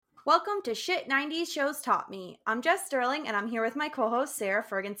Welcome to Shit 90s Shows Taught Me. I'm Jess Sterling, and I'm here with my co-host, Sarah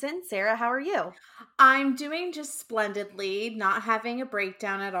Ferguson. Sarah, how are you? I'm doing just splendidly, not having a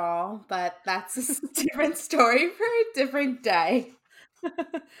breakdown at all, but that's a different story for a different day.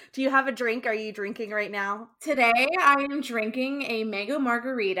 Do you have a drink? Are you drinking right now? Today, I am drinking a mango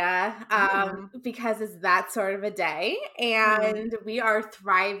margarita Mm. because it's that sort of a day, Mm. and we are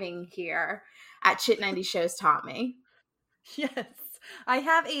thriving here at Shit 90 Shows Taught Me. Yes. I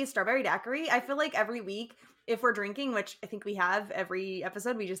have a strawberry daiquiri. I feel like every week, if we're drinking, which I think we have every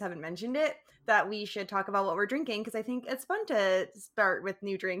episode, we just haven't mentioned it, that we should talk about what we're drinking because I think it's fun to start with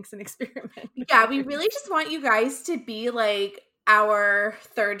new drinks and experiment with Yeah, new we drinks. really just want you guys to be like our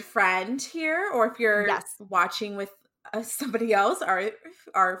third friend here, or if you're Yes. watching with somebody else,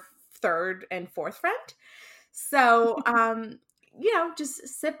 our third and fourth friend. So, just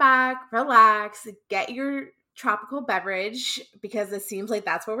sit back, relax, get your tropical beverage because it seems like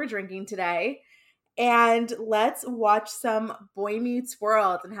that's what we're drinking today. And let's watch some Boy Meets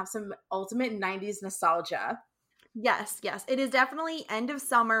World and have some ultimate 90s nostalgia. Yes, yes. It is definitely end of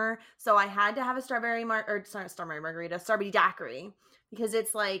summer, so I had to have a strawberry margarita, strawberry daiquiri because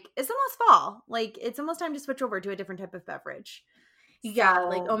it's like it's almost fall. Like it's almost time to switch over to a different type of beverage. Yeah,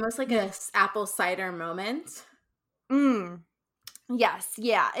 like So, almost like a apple cider moment. mm, yes,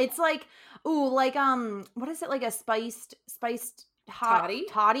 yeah. It's like ooh, like what is it like a spiced hot Toddy?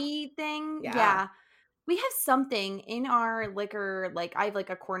 toddy thing? Yeah. Yeah. We have something in our liquor, like I have like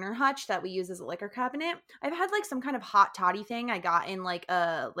a corner hutch that we use as a liquor cabinet. I've had like some kind of hot toddy thing I got in like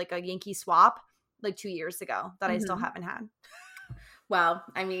a Yankee swap like 2 years ago that I still Hmm. haven't had. Well,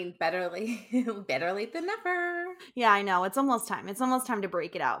 I mean, better late, better late than never. Yeah, I know. It's almost time. It's almost time to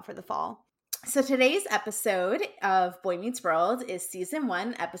break it out for the fall. So today's episode of Boy Meets World is season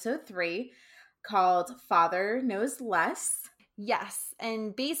 1, episode 3, called Father Knows Less. Yes,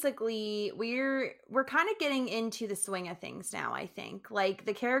 and basically we're kind of getting into the swing of things now, I think. Like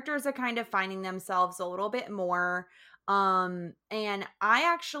the characters are kind of finding themselves a little bit more and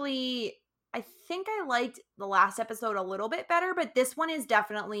I think I liked the last episode a little bit better, but this one is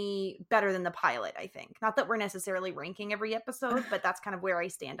definitely better than the pilot, I think. Not that we're necessarily ranking every episode, but that's kind of where I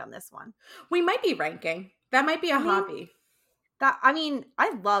stand on this one. We might be ranking. That might be a I mean, hobby.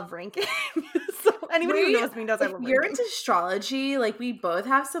 I love ranking. So anybody who We, knows me knows I if love you're ranking. into astrology, like we both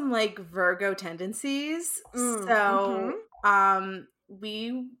have some like Virgo tendencies. Mhm. So,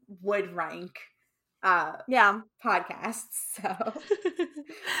 we would rank uh Yeah. podcasts. So,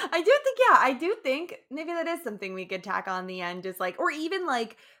 I do think maybe that is something we could tack on the end is like, or even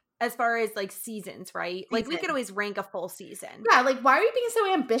like as far as like seasons, right? Like we could season. always rank a full season. Yeah, like why are you being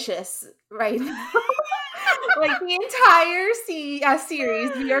so ambitious right now? Like the entire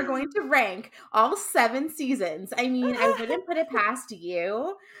series, we are going to rank all 7 seasons. I mean, I wouldn't put it past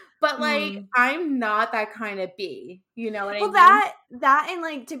you, but like Mm. I'm not that kind of bee. You know what I Well, mean? that and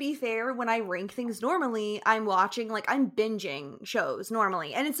like to be fair, when I rank things normally, I'm watching like I'm binging shows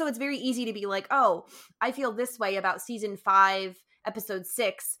normally. And so it's very easy to be like, "Oh, I feel this way about season 5, episode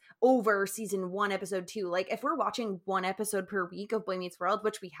 6 over season 1, episode 2." Like if we're watching one episode per week of Boy Meets World,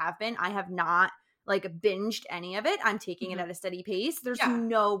 which we have been, I have not like binged any of it. I'm taking it Mhm. at a steady pace. There's Yeah.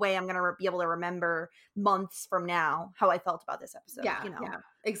 no way I'm going to be able to remember months from now how I felt about this episode, Yeah, you know. yeah.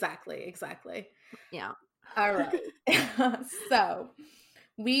 Exactly, exactly. Yeah. All right. So,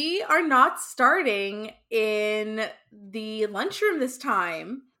 we are not starting in the lunchroom this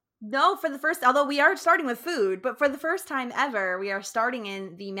time. No, for the first, although we are starting with food, but for the first time ever, we are starting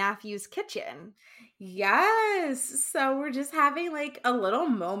in the Matthews kitchen. Yes. So we're just having like a little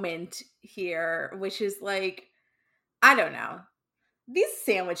moment here, which is like, I don't know. These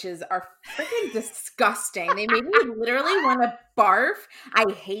sandwiches are freaking disgusting. They made me literally want to barf. I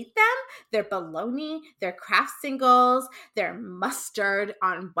hate them. They're bologna, they're Kraft singles, they're mustard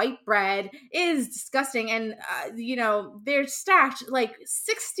on white bread. It is disgusting. And, they're stacked like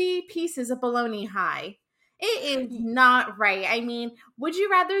 60 pieces of bologna high. It is not right. I mean, would you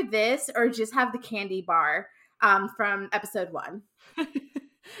rather this or just have the candy bar from episode 1?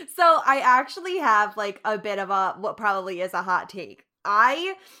 So I actually have like a bit of a what probably is a hot take.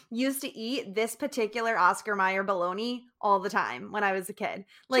 I used to eat this particular Oscar Mayer bologna all the time when I was a kid.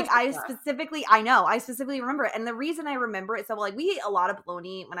 Like Jessica. I specifically remember it. And the reason I remember it so like we ate a lot of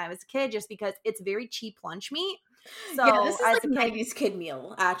bologna when I was a kid just because it's very cheap lunch meat. Yeah, this So is as like a kid, 90s kid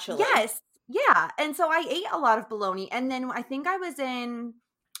meal, actually. yes. Yeah. And so I ate a lot of bologna. And then I think I was in,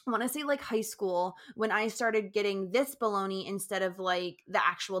 I want to say like high school when I started getting this bologna instead of like the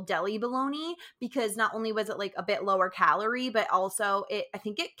actual deli bologna because not only was it like a bit lower calorie, but also I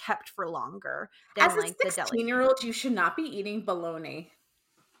think it kept for longer As than a like the deli. 16-year-old, you should not be eating bologna.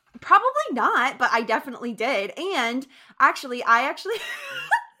 Probably not, but I definitely did. And actually,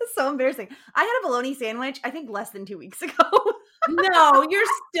 it's so embarrassing. I had a bologna sandwich, I think less than 2 weeks ago. No, you're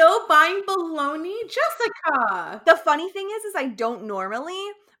still buying bologna? Jessica. The funny thing is I don't normally,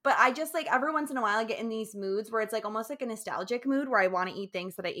 but I just like every once in a while I get in these moods where it's like almost like a nostalgic mood where I want to eat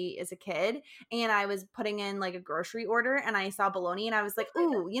things that I ate as a kid. And I was putting in like a grocery order and I saw bologna and I was like,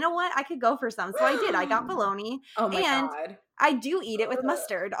 ooh, you know what? I could go for some. So I did. I got bologna. Oh my and God. I do eat it with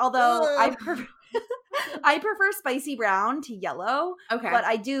mustard, although I prefer spicy brown to yellow. Okay. But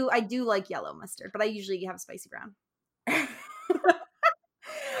I do like yellow mustard, but I usually have spicy brown.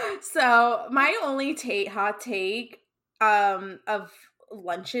 So my only hot take of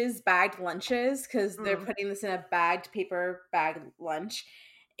lunches, bagged lunches, because they're putting this in a bagged paper bag lunch,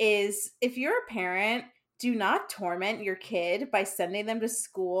 is if you're a parent, do not torment your kid by sending them to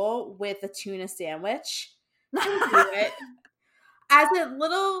school with a tuna sandwich. Don't do it. As a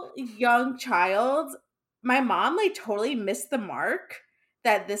little young child, my mom like totally missed the mark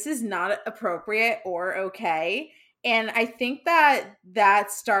that this is not appropriate or okay. And I think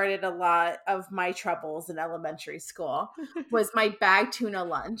that started a lot of my troubles in elementary school was my bag tuna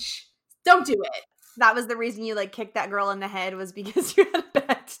lunch. Don't do it. That was the reason you like kicked that girl in the head was because you had a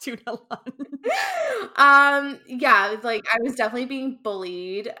bad tuna lunch. Yeah, like I was definitely being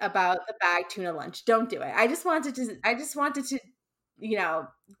bullied about the bag tuna lunch. Don't do it. I just wanted to, you know,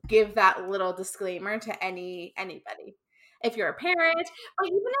 give that little disclaimer to anybody. If you're a parent, or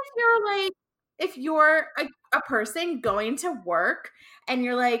even if you're a person going to work and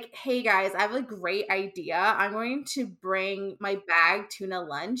you're like, hey guys, I have a great idea. I'm going to bring my bag tuna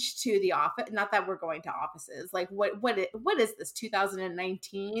lunch to the office. Not that we're going to offices. Like what is this,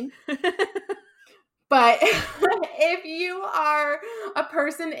 2019? But if you are a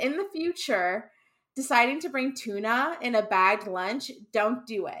person in the future deciding to bring tuna in a bagged lunch, don't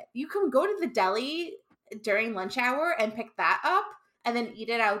do it. You can go to the deli during lunch hour and pick that up and then eat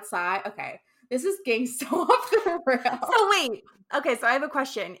it outside. Okay. This is getting so off the rails. So wait. Okay, so I have a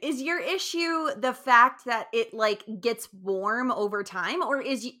question. Is your issue the fact that it like gets warm over time, or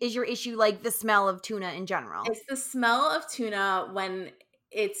is your issue like the smell of tuna in general? It's the smell of tuna when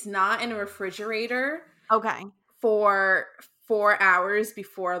it's not in a refrigerator. Okay. For 4 hours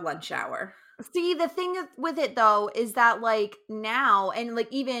before lunch hour. See, the thing with it though is that like now, and like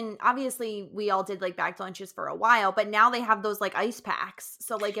even obviously we all did like bagged lunches for a while, but now they have those like ice packs.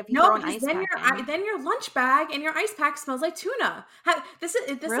 So like if you throw an ice pack then your lunch bag and your ice pack smells like tuna. This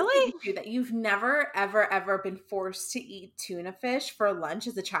really? is the issue that you've never ever been forced to eat tuna fish for lunch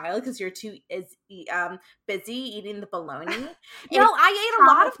as a child because you're too busy eating the bologna. No, I ate a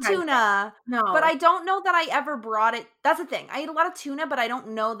lot of tuna. No, but I don't know that I ever brought it. That's the thing. I ate a lot of tuna, but I don't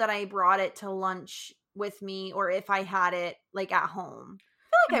know that I brought it to lunch with me or if I had it like at home. I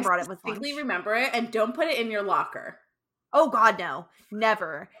feel like I brought it with lunch. Remember it and don't put it in your locker. Oh God, no.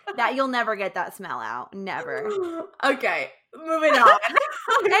 Never. That you'll never get that smell out. Never. Okay. Moving on.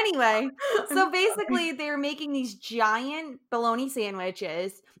 Anyway, so basically they're making these giant bologna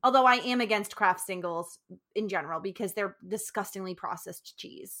sandwiches, although I am against Kraft singles in general because they're disgustingly processed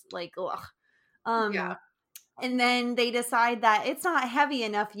cheese. Like, ugh. Yeah. And then they decide that it's not heavy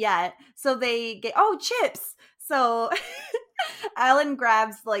enough yet. So they get, chips. So Alan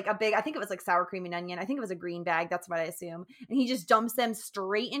grabs like a big, I think it was like sour cream and onion. I think it was a green bag. That's what I assume. And he just dumps them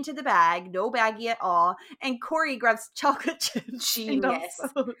straight into the bag. No baggie at all. And Corey grabs chocolate chips. Genius.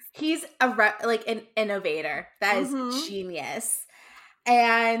 He's an innovator. That is genius.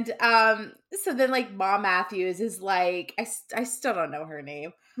 And so then like Mom Matthews is like, I still don't know her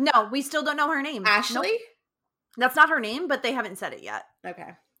name. No, we still don't know her name. Ashley? Nope. That's not her name, but they haven't said it yet.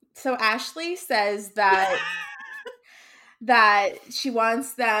 Okay. So Ashley says that that she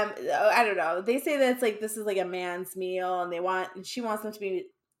wants them, I don't know. They say that it's like this is like a man's meal and she wants them to be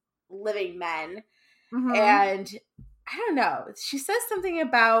living men. Mm-hmm. And I don't know. She says something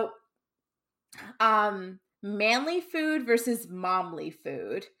about manly food versus momly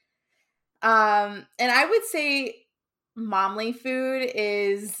food. And I would say momly food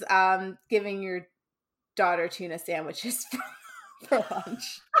is giving your daughter tuna sandwiches for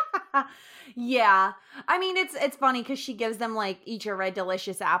lunch. Yeah. I mean, it's funny because she gives them like each a red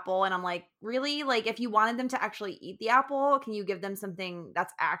delicious apple. And I'm like, really? Like if you wanted them to actually eat the apple, can you give them something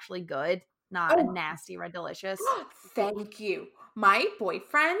that's actually good? Not a nasty red delicious. Thank you. My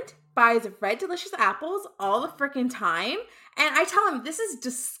boyfriend buys red delicious apples all the freaking time. And I tell him, this is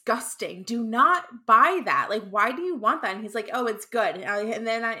disgusting. Do not buy that. Like, why do you want that? And he's like, oh, it's good. And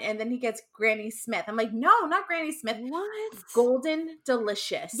then he gets Granny Smith. I'm like, no, not Granny Smith. What? Golden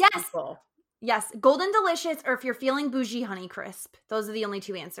delicious. Yes. Apple. Yes, Golden Delicious, or if you're feeling bougie, Honeycrisp. Those are the only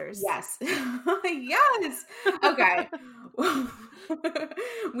 2 answers. Yes. Yes. Okay.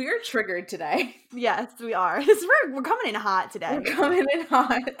 We are triggered today. Yes, we are. We're coming in hot today. We're coming in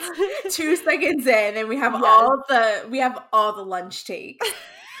hot. 2 seconds in, and we have Yes. all the lunch takes.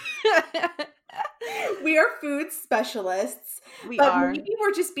 We are food specialists, We but are. maybe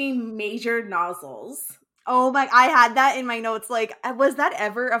we're just being major nozzles. Oh my, I had that in my notes. Like, was that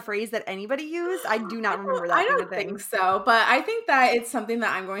ever a phrase that anybody used? I do not remember that I being a don't thing. think so, but I think that it's something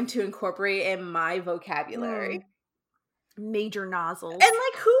that I'm going to incorporate in my vocabulary. Major nozzles. And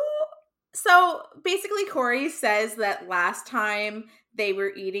like so basically Corey says that last time they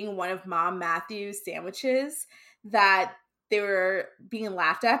were eating one of Mom Matthews' sandwiches that they were being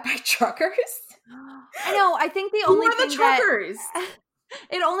laughed at by truckers. I know. I think the Who only are thing the truckers?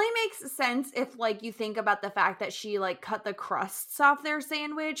 it only makes sense if, like, you think about the fact that she, like, cut the crusts off their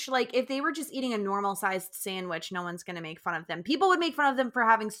sandwich. Like, if they were just eating a normal-sized sandwich, no one's gonna make fun of them. People would make fun of them for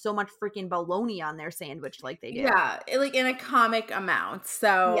having so much freaking bologna on their sandwich like they do. Yeah, like in a comic amount.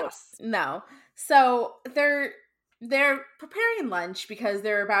 So Yes. no. So they're preparing lunch because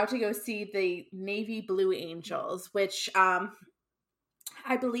they're about to go see the Navy Blue Angels, which I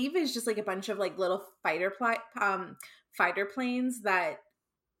believe is just like a bunch of like little fighter planes that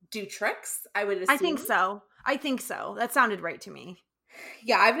do tricks, I would assume. I think so. That sounded right to me.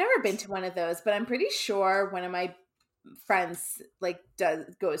 Yeah, I've never been to one of those, but I'm pretty sure one of my friends like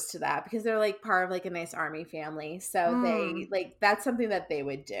goes to that because they're like part of like a nice army family. So they like that's something that they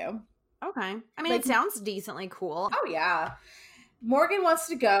would do. Okay. I mean, like, it sounds decently cool. Oh yeah. Morgan wants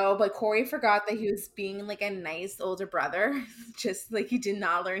to go, but Corey forgot that he was being like a nice older brother. Just like he did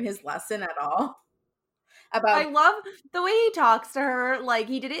not learn his lesson at all. I love the way he talks to her. Like,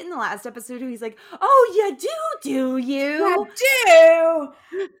 he did it in the last episode. He's like, "Oh, you do you? You do."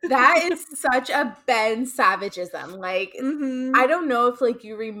 That is such a Ben Savageism. Like, I don't know if like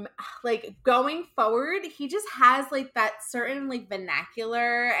you like going forward, he just has like that certain like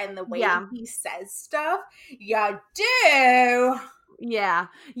vernacular and the way he says stuff. You do. Yeah,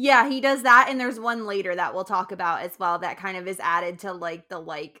 he does that, and there's one later that we'll talk about as well that kind of is added to like the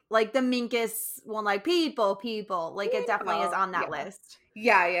Minkus one, like people, like it definitely is on that list.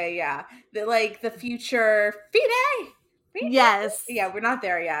 Yeah. The future Fide. Yes. Yeah, we're not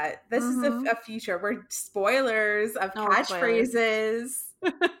there yet. This is a future. We're spoilers of catchphrases.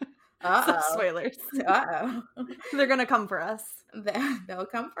 Spoilers. They're gonna come for us. They'll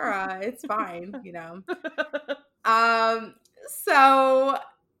come for us. It's fine, you know. So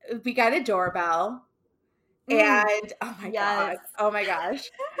we got a doorbell, and oh my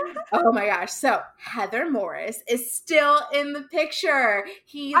gosh. So Heather Morris is still in the picture.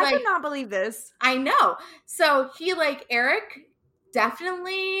 I could not believe this. I know. So he Eric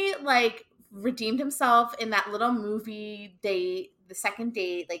definitely redeemed himself in that little movie date, the second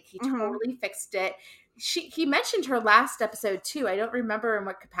date. Like he totally fixed it. He mentioned her last episode too. I don't remember in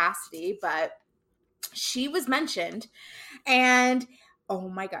what capacity, but she was mentioned. And oh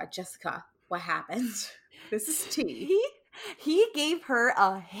my God, Jessica, what happened? This is tea. He gave her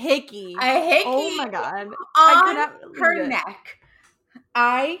a hickey. Oh my God. On her neck.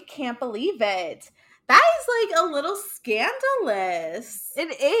 I can't believe it. That is a little scandalous.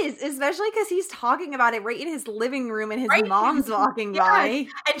 It is, especially because he's talking about it right in his living room and his mom's walking by.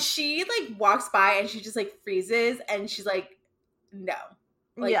 And she walks by and she just freezes and she's like, no.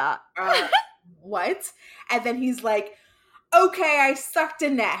 What? And then he's like, okay, I sucked a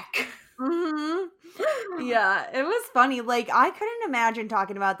neck. Yeah, it was funny. I couldn't imagine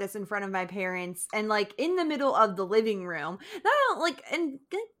talking about this in front of my parents and in the middle of the living room.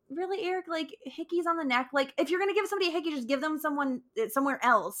 Really, Eric, hickeys on the neck. If you're gonna give somebody a hickey, just give them somewhere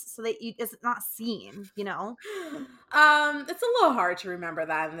else so that it's not seen, you know? It's a little hard to remember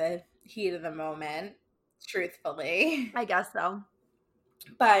that in the heat of the moment, truthfully. I guess so.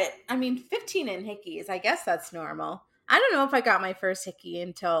 But, 15 in hickeys, I guess that's normal. I don't know if I got my first hickey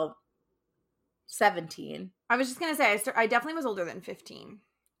until 17. I was just going to say, I definitely was older than 15,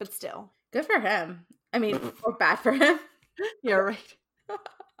 but still. Good for him. Or bad for him. You're right.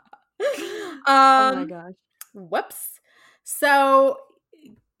 Oh my gosh. Whoops. So,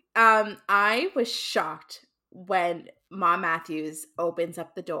 I was shocked when Mom Matthews opens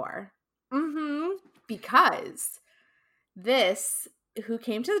up the door. Because who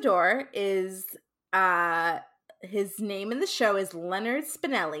came to the door is, his name in the show is Leonard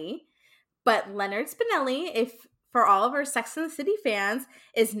Spinelli, but Leonard Spinelli, for all of our Sex and the City fans,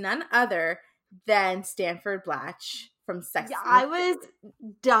 is none other than Stanford Blatch from Sex and the City. I was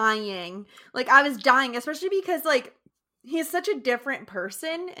dying. I was dying, especially because, he's such a different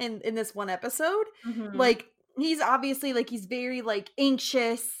person in this one episode. Mhm. Like, he's obviously, like, he's very, like,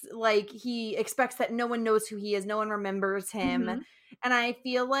 anxious, like, he expects that no one knows who he is, no one remembers him, Mhm. and I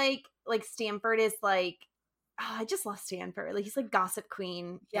feel like Stanford is, like, I just love Stanford, like, he's, like, gossip queen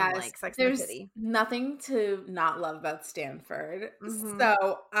in, Yes, like, Sex and the there's City. nothing to not love about Stanford. Mhm.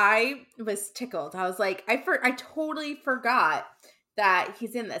 So, I was tickled. I was like, I totally forgot that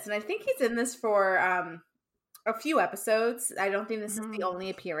he's in this, and I think he's in this for, a few episodes. I don't think this is the Mhm. only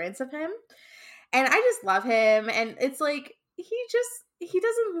appearance of him, and I just love him, and it's like, he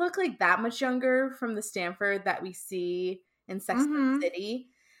doesn't look like that much younger from the Stanford that we see in Sex and the Mhm. City.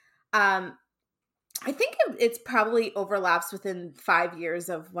 Um, I think it's probably overlaps within 5 years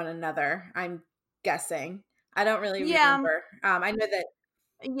of one another, I'm guessing. I don't really Yeah. remember. I know that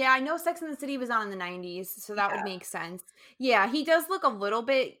Yeah, I know Sex and the City was on in the 90s, so that would yeah, make sense. Yeah, he does look a little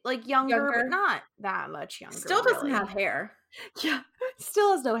bit, like, younger, but younger. not that much younger, Still doesn't have really. hair. Yeah,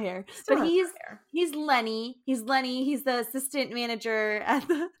 still has no hair, Still but has he's no hair. he's Lenny. He's Lenny. He's the assistant manager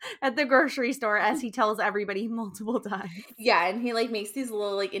at the grocery store, as he tells everybody multiple times. Yeah, and he, like, makes these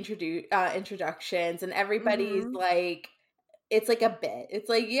little, like, introductions, and everybody's Mhm. like it's like a bit. It's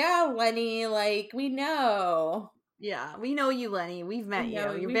like, "Yeah, Lenny, like, we know. Yeah, we know you, Lenny. We've met you.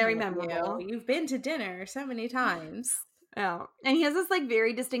 You're We very know you. memorable. You've been to dinner so many times." Oh, and he has this, like,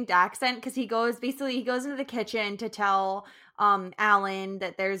 very distinct accent because he goes into the kitchen to tell, Alan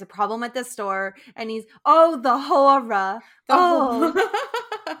that there's a problem at the store, and he's, "Oh, the horror. The whole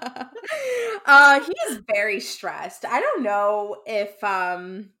Oh." he's very stressed. I don't know if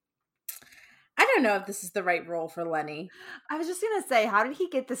this is the right role for Lenny. I was just gonna say, how did he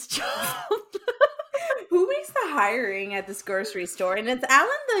get this job? Who makes the hiring at this grocery store? And it's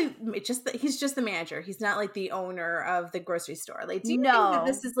Alan he's just the manager. He's not like the owner of the grocery store. Like, do you think that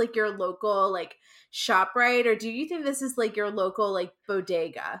this No. is like your local like ShopRite, or do you think this is like your local like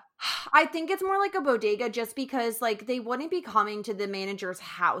bodega? I think it's more like a bodega just because, like, they wouldn't be coming to the manager's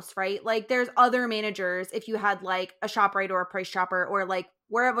house, right? Like, there's other managers if you had, like, a ShopRite or a Price Chopper or, like,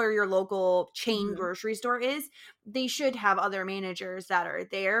 wherever your local chain Mhm. grocery store is, they should have other managers that are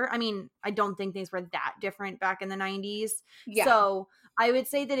there. I mean, I don't think things were that different back in the 90s. Yeah. So, I would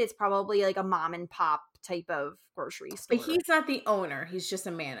say that it's probably, like, a mom and pop type of grocery But store. he's not the owner. He's just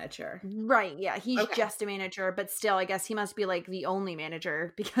a manager. Right, yeah, he's Okay. just a manager, but still, I guess he must be, like, the only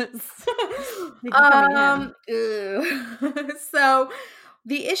manager because they keep coming to him. So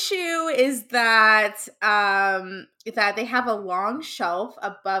the issue is that they have a long shelf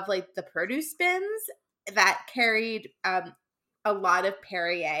above like the produce bins that carried a lot of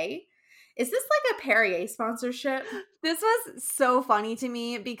Perrier. Is this like a Perrier sponsorship? This was so funny to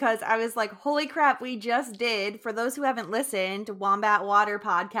me because I was like, holy crap, we just did, for those who haven't listened, Wombat Water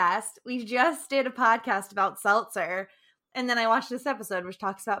podcast, we just did a podcast about seltzer. And then I watched this episode, which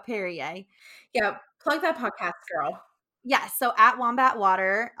talks about Perrier. Yeah, plug that podcast, girl. Yes, so at Wombat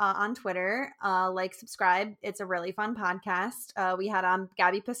Water on Twitter, like, subscribe. It's a really fun podcast. We had on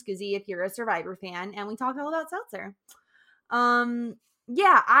Gabby Pascuzzi, if you're a Survivor fan, and we talk all about seltzer.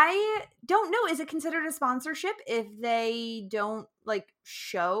 Yeah, I don't know. Is it considered a sponsorship if they don't, like,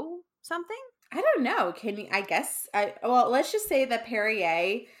 show something? I don't know. Can you? I guess. Well, let's just say that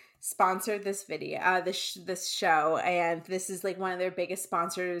Perrier sponsored this video, this show, and this is like one of their biggest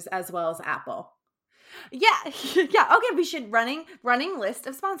sponsors, as well as Apple. Yeah, yeah. Okay, we should running list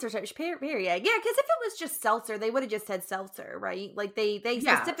of sponsorships. Period. Yeah, because if it was just seltzer, they would have just said seltzer, right? Like, they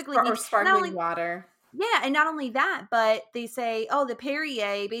Yeah, specifically or not sparkling only, water. yeah, and not only that, but they say, oh, the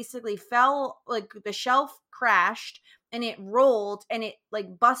Perrier basically fell, like, the shelf crashed and it rolled and it,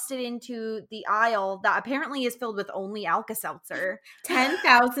 like, busted into the aisle that apparently is filled with only Alka-Seltzer.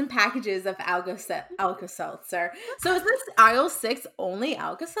 10,000 packages of Alka-Seltzer. So is this aisle 6 only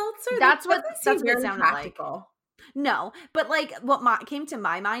Alka-Seltzer? That doesn't seem That's what it very sounded like. practical. No, but, like, came to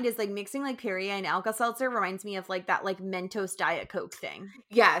my mind is, like, mixing, like, Perrier and Alka-Seltzer reminds me of, like, that, like, Mentos Diet Coke thing.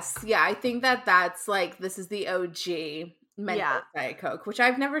 Yes, yeah, I think that that's like this is the OG Yeah. Mentos Diet Coke, which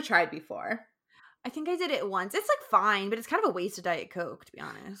I've never tried before. I think I did it once. It's, like, fine, but it's kind of a waste of Diet Coke, to be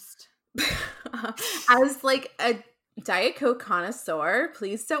honest. As like a Diet Coke connoisseur,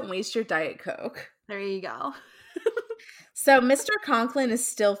 please don't waste your Diet Coke. There you go. So Mr. Conklin is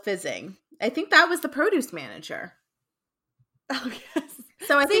still fizzing. I think that was the produce manager. Oh, yes.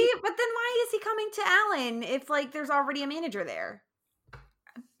 So I think but then why is he coming to Alan if, like, there's already a manager there?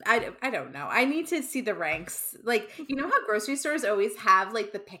 I don't know. I need to see the ranks. Like, you know how grocery stores always have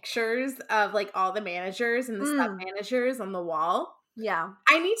like the pictures of like all the managers and the sub managers on the wall? Yeah.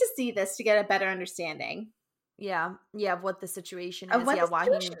 I need to see this to get a better understanding Yeah. Yeah, of what the situation of is. what Yeah, the why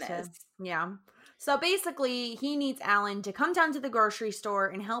he situation needs to. is. Yeah. So basically, he needs Alan to come down to the grocery store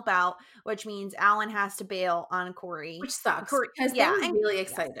and help out, which means Alan has to bail on Corey. Which sucks Corey, because they yeah, were and really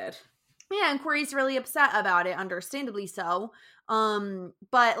yes. excited. Yeah, and Corey's really upset about it, understandably so.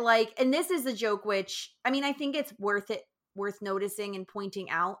 But like, and this is a joke which, I mean, I think it's worth noticing and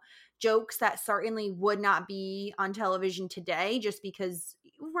pointing out jokes that certainly would not be on television today just because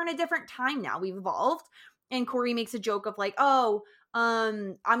we're in a different time now. We've evolved. And Corey makes a joke of like, oh,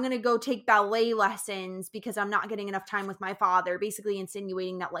 I'm gonna go take ballet lessons because I'm not getting enough time with my father, basically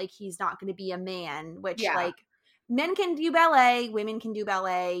insinuating that like he's not gonna be a man, which Yeah. like men can do ballet, women can do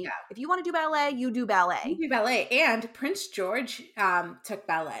ballet. Yeah. If you want to do ballet, you do You ballet. do ballet. And Prince George took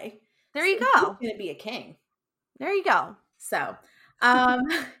ballet. There So you he's go. going to be a king. There you go. So, um,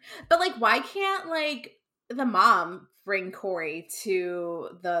 but like, why can't like the mom bring Corey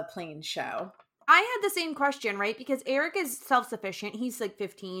to the plane show? I had the same question, right? Because Eric is self-sufficient. He's like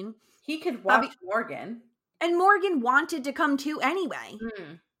 15. He could watch Morgan. And Morgan wanted to come too anyway.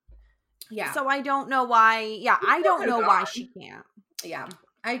 Mm. Yeah. So I don't know why. Yeah, I don't know why she can't. Yeah,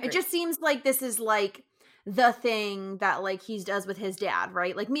 I agree. It just seems like this is like the thing that like he does with his dad,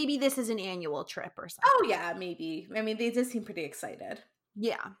 right? Like maybe this is an annual trip or something. Oh yeah, maybe. I mean, they did seem pretty excited.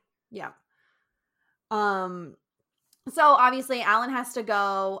 Yeah. Yeah. So obviously Alan has to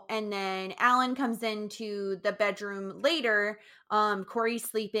go, and then Alan comes into the bedroom later. Corey's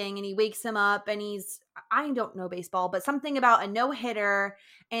sleeping and he wakes him up and I don't know baseball, but something about a no-hitter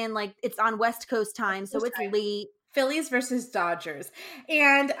and like it's on West Coast time, so it's late. Phillies versus Dodgers.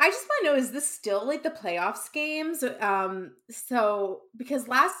 And I just want to know, is this still like the playoffs games? So because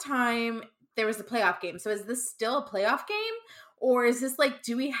last time there was a playoff game. So is this still a playoff game? Or is this like,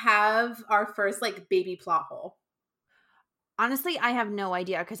 do we have our first like baby plot hole? Honestly, I have no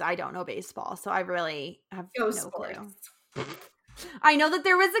idea because I don't know baseball. So I really have no clue. I know that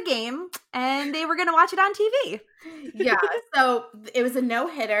there was a game and they were going to watch it on TV. Yeah. So it was a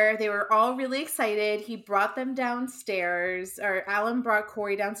no-hitter. They were all really excited. He brought them downstairs, or Alan brought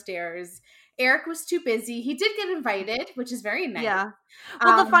Corey downstairs. Eric was too busy. He did get invited, which is very nice. Yeah.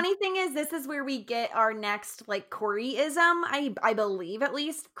 Well, the funny thing is, this is where we get our next like Corey-ism. I believe, at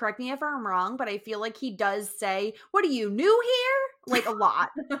least. Correct me if I'm wrong, but I feel like he does say, "What are you, new here?" Like a lot.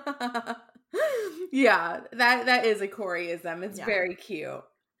 Yeah, that is a Corey-ism. It's very cute.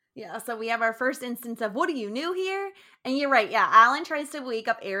 Yeah, so we have our first instance of, "What are you, new here?" And you're right, yeah, Alan tries to wake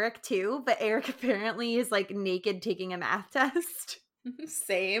up Eric too, but Eric apparently is like naked taking a math test.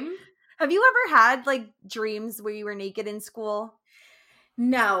 Same. Have you ever had like dreams where you were naked in school?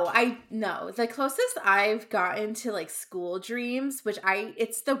 No. The closest I've gotten to like school dreams, which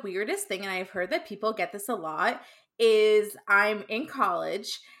it's the weirdest thing, and I've heard that people get this a lot, is I'm in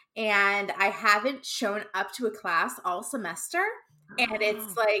college and I haven't shown up to a class all semester, and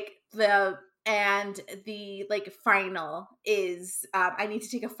it's like the like final is I need to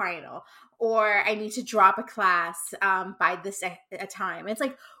take a final, or I need to drop a class by this a time. It's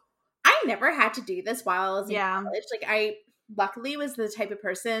like I never had to do this while I was in college. Like I luckily was the type of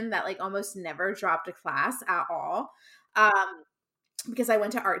person that like almost never dropped a class at all. Because I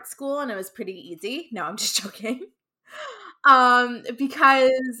went to art school and it was pretty easy. No, I'm just joking.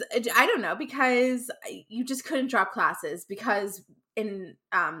 Because I don't know, because you just couldn't drop classes, because in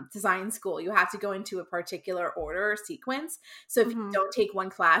design school you have to go into a particular order or sequence. So if you don't take one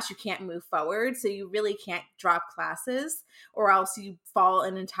class, you can't move forward. So you really can't drop classes, or else you fall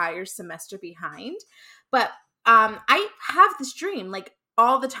an entire semester behind. But I have this dream like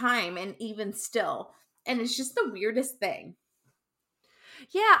all the time, and even still, and it's just the weirdest thing.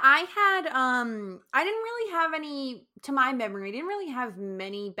 Yeah, I didn't really have any, to my memory, I didn't really have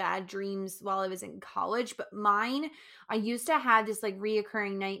many bad dreams while I was in college, but mine, I used to have this like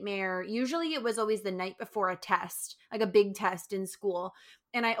reoccurring nightmare. Usually it was always the night before a test, like a big test in school.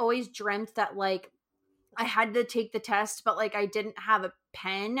 And I always dreamt that like I had to take the test, but like I didn't have a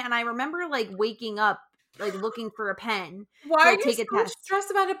pen. And I remember like waking up, like looking for a pen. Why are you take so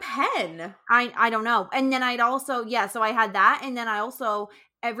stressed about a pen? I don't know. And then I'd also, so I had that. And then I also,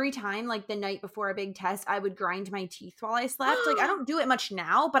 every time, like the night before a big test, I would grind my teeth while I slept. Like I don't do it much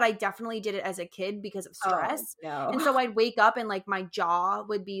now, but I definitely did it as a kid because of stress. Oh, no. And so I'd wake up and like my jaw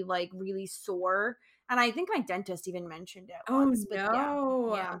would be like really sore. And I think my dentist even mentioned it once. But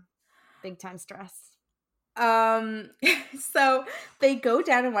yeah, big time stress. So they go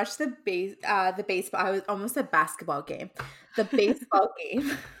down and watch the baseball. I was almost a basketball game, the baseball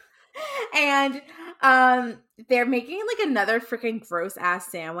game, and they're making like another freaking gross ass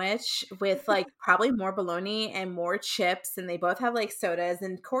sandwich with like probably more bologna and more chips, and they both have like sodas.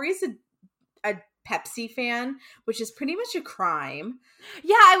 And Corey's a Pepsi fan, which is pretty much a crime.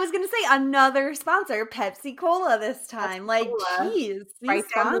 Yeah, I was gonna say another sponsor, Pepsi Cola this Pepsi time. Like, Cola, geez, right these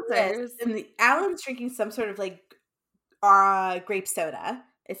down the list. sponsors. And Alan's drinking some sort of like grape soda,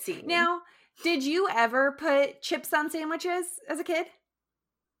 it seems. Now, did you ever put chips on sandwiches as a kid?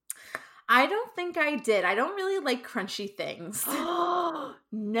 I don't think I did. I don't really like crunchy things.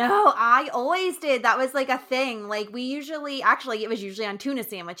 No, I always did. That was like a thing. Like we usually actually it was usually on tuna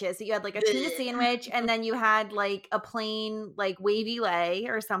sandwiches. So you had like a tuna sandwich and then you had like a plain like wavy lay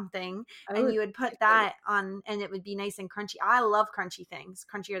or something and Oh, you would put good. that on and it would be nice and crunchy. I love crunchy things.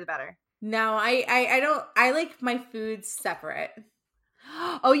 Crunchier the better. No, I don't. I like my foods separate.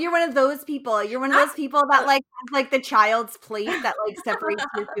 Oh, you're one of those people. You're one of Not those people that like has, like the child's plate that like separates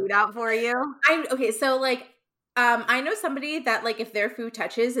your food out for you. I okay, so like I know somebody that like if their food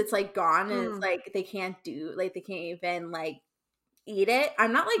touches, it's like gone and it's Mm, like they can't even like eat it.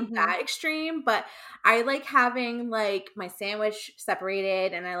 I'm not like mhm, that extreme, but I like having like my sandwich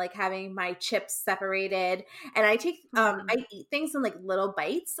separated and I like having my chips separated. And mhm. I eat things in like little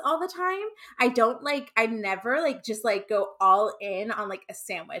bites all the time. I never like just like go all in on like a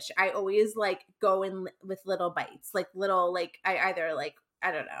sandwich. I always like go in with little bites, like little like I either like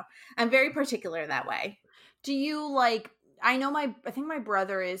I don't know. I'm very particular that way. Do you like I think my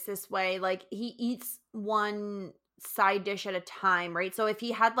brother is this way, like, he eats one side dish at a time, right? So if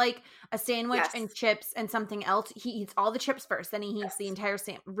he had, like, a sandwich Yes. and chips and something else, he eats all the chips first, then he eats the Yes. entire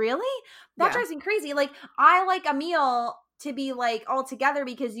really? That Yeah. drives me crazy, like, I like a meal to be, like, all together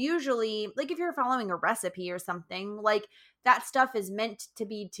because usually like, if you're following a recipe or something, like, that stuff is meant to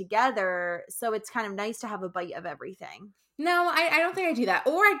be together, so it's kind of nice to have a bite of everything. No, I don't think I do that.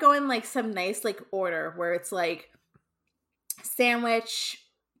 Or I go in like some nice like order where it's like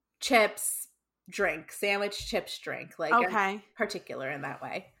sandwich, chips, drink, sandwich, chips, drink. Like I'm Okay. particular in that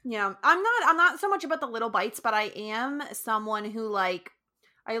way. Yeah, I'm not so much about the little bites, but I am someone who like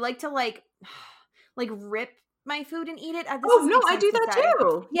I like to like rip my food and eat it. This Oh doesn't no, make I sense do to that say.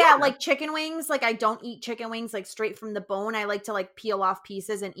 too. Yeah, Yeah. like chicken wings, like I don't eat chicken wings like straight from the bone. I like to like peel off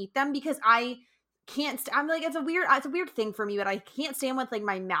pieces and eat them because I can't I'm like it's a weird thing for me, but I can't stand with like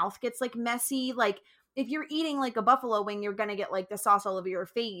my mouth gets like messy. Like if you're eating like a buffalo wing, you're gonna get like the sauce all over your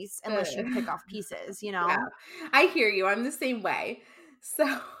face unless you pick Ugh. off pieces, you Yeah. know? I hear you. I'm the same way.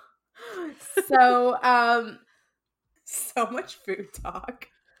 So so so much food talk.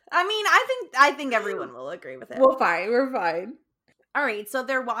 I mean, I think everyone will agree with it. Well, fine. We're fine. All right, so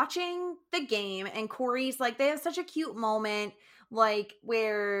they're watching the game, and Corey's like, they have such a cute moment, like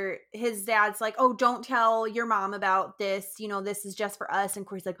where his dad's like, "Oh, don't tell your mom about this. You know, this is just for us." And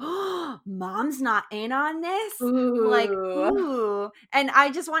Corey's like, "Oh, mom's not in on this." I'm like, Ooh. ooh. And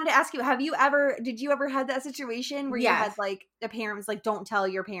I just wanted to ask you, did you ever had that situation where you had Yes. like a parent was like, "Don't tell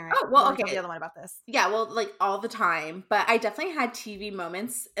your parent, Oh, well, don't tell the okay. other one about this." Yeah, well, like all the time. But I definitely had TV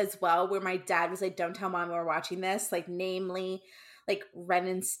moments as well where my dad was like, "Don't tell mom we're watching this." Like, namely, like Ren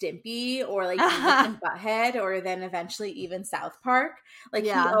and Stimpy, or like Beavis and Butthead, or then eventually even South Park. Like,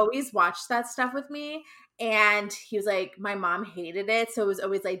 he Yeah. always watched that stuff with me, and he was like, my mom hated it, so it was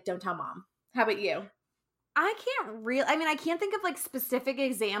always like, "Don't tell mom." How about you? I mean, I can't think of like specific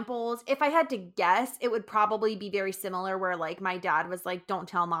examples. If I had to guess, it would probably be very similar where like my dad was like, "Don't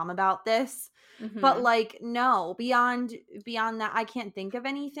tell mom about this." But Hmm. like no, beyond that I can't think of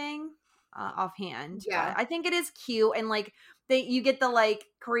anything offhand, but Yeah. I think it is cute and like you get the like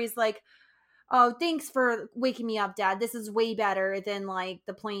Corey's like, "Oh, thanks for waking me up, dad. This is way better than like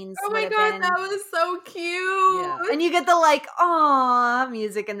the planes Oh would my have god, been." that was so Yeah. cute. And you get the like, "Aw"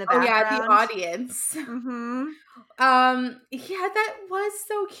 music in the Oh yeah, the background. audience. Mhm. Yeah, that was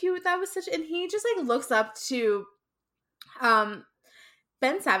so cute. That was such, and he just like looks up to um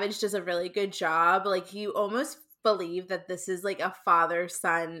Ben Savage does a really good job. Like, you almost believe that this is like a father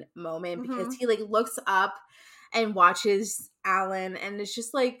son moment because Mhm. he like looks up and watches Alan, and it's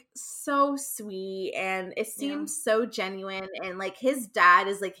just like so sweet, and it Yeah. seems so genuine, and like his dad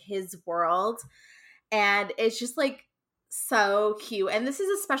is like his world, and it's just like so cute, and this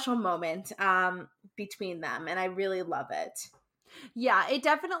is a special moment between them, and I really love it. Yeah, it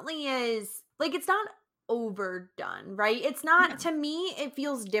definitely is. Like, it's not overdone, right? It's not, Yeah. to me, it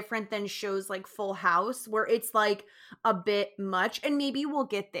feels different than shows like Full House, where it's like a bit much, and maybe we'll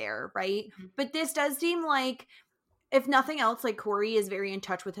get there, right? But this does seem like, if nothing else, like Corey is very in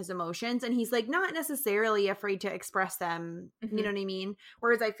touch with his emotions, and he's like not necessarily afraid to express them. You Hmm. know what I mean?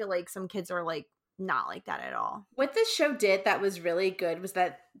 Whereas I feel like some kids are like not like that at all. What this show did that was really good was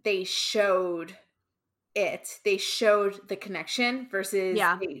that they showed the connection versus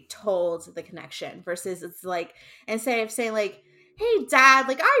Yeah. they told the connection versus it's like instead of saying like, hey dad,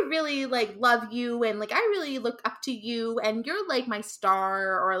 like I really like love you and like I really look up to you and you're like my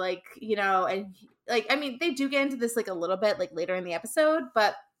star, or like, and like I mean they do get into this like a little bit like later in the episode,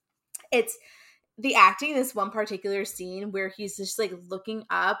 but it's the acting in this one particular scene where he's just like looking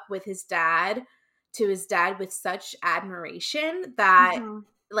up with his dad to his dad with such admiration that Mhm.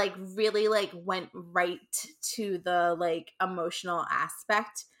 like really like went right to the like emotional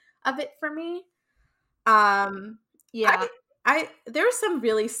aspect of it for me. um Yeah. I there were some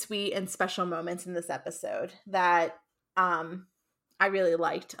really sweet and special moments in this episode that I really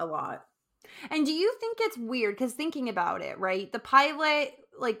liked a lot. And do you think it's weird? Because thinking about it, right? The pilot,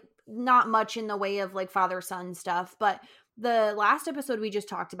 like, not much in the way of like father son stuff, but the last episode we just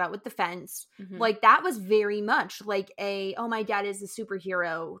talked about with the fence, Hmm. like, that was very much like a, oh, my dad is a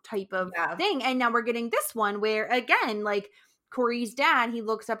superhero type of Yeah. thing. And now we're getting this one where, again, like, Corey's dad, he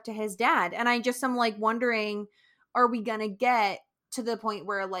looks up to his dad. And I just am like wondering, are we going to get to the point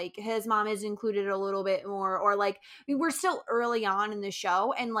where like his mom is included a little bit more, or like, I mean, we're still early on in the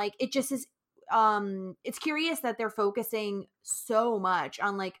show and like it just is it's curious that they're focusing so much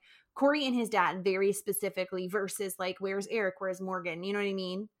on like Corey and his dad very specifically versus like where's Eric, where's Morgan, you know what I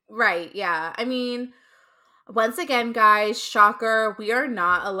mean? Right. Yeah. I mean, once again, guys, shocker, we are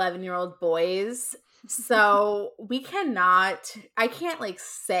not 11-year-old boys. So I can't like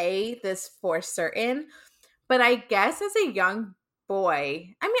say this for certain, but I guess as a young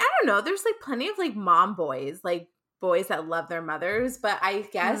boy, I mean, I don't know, there's like plenty of like mom boys, like boys that love their mothers, but I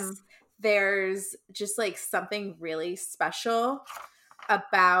guess Mm, there's just like something really special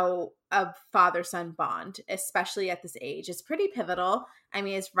about a father son bond, especially at this age. It's pretty pivotal. I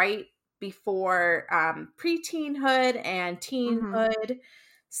mean, it's right before preteenhood and mhm. teenhood.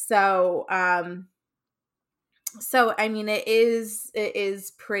 So, I mean, it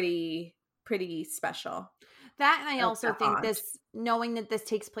is pretty special. That, and I Like also that think bond. this, knowing that this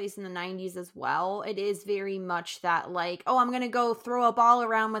takes place in the 90s as well, it is very much that like, oh, I'm going to go throw a ball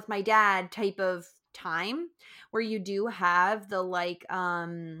around with my dad type of time where you do have the like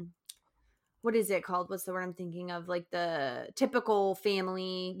what is it called? What's the word I'm thinking of? Like the typical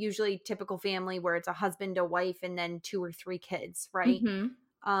family, usually typical family where it's a husband, a wife, and then 2 or 3 kids, right?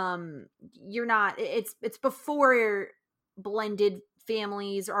 Hmm. You're not, it's before blended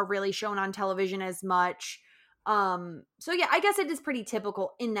families are really shown on television as much. So yeah, I guess it is pretty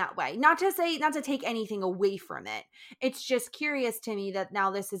typical in that way. Not to say, not to take anything away from it. It's just curious to me that now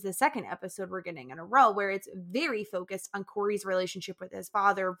this is the second episode we're getting in a row where it's very focused on Corey's relationship with his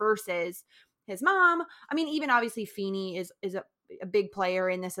father versus his mom. I mean, even obviously Feeney is a big player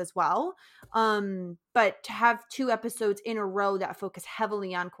in this as well. But to have 2 episodes in a row that focus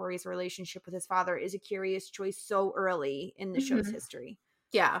heavily on Corey's relationship with his father is a curious choice so early in the show's Hmm. history.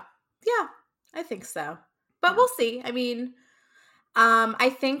 Yeah. Yeah, I think so. But Yeah. we'll see. I mean, I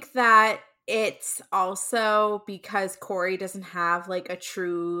think that it's also because Corey doesn't have like a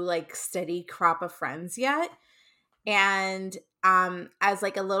true like steady crop of friends yet. And as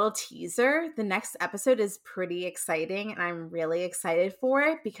like a little teaser, the next episode is pretty exciting and I'm really excited for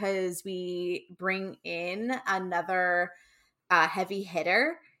it because we bring in another heavy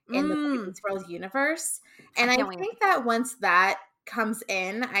hitter in the Boy Mm, Meets World universe. I And I can't wait. think that once that comes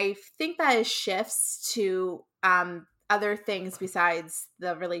in, I think that it shifts to other things besides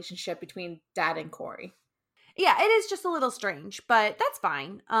the relationship between Dad and Corey. Yeah, it is just a little strange, but that's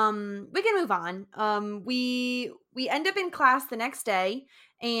fine. We can move on. We end up in class the next day,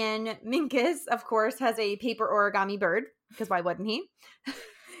 and Minkus, of course, has a paper origami bird because why wouldn't he?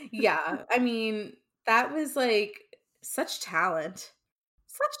 Yeah, I mean, that was like such talent.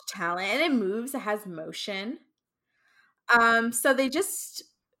 Such talent. And it moves, it has motion. So they just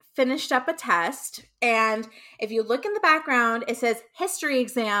finished up a test, and if you look in the background, it says history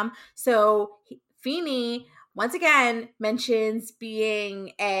exam. So Feeney once again mentions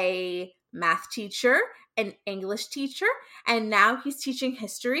being a math teacher, an English teacher, and now he's teaching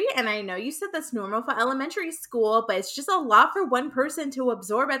history. And I know you said that's normal for elementary school, but it's just a lot for one person to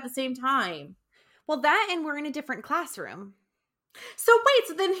absorb at the same time. Well, that and we're in a different classroom. So wait,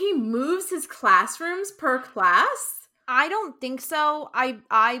 so then he moves his classrooms per class? I don't think so.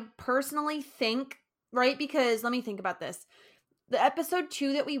 I personally think, right, because let me think about this. The episode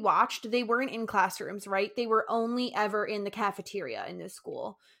 2 that we watched, they weren't in classrooms, right? They were only ever in the cafeteria in this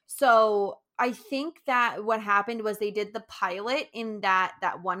school. So, I think that what happened was they did the pilot in that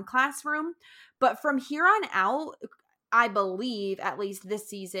one classroom, but from here on out, I believe at least this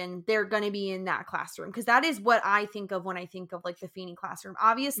season they're going to be in that classroom because that is what I think of when I think of like the Feeney classroom.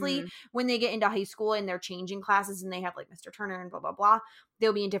 Obviously, Mm, when they get into high school and they're changing classes and they have like Mr. Turner and blah blah blah,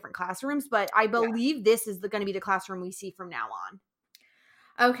 they'll be in different classrooms. But I yeah. believe this is going to be the classroom we see from now on.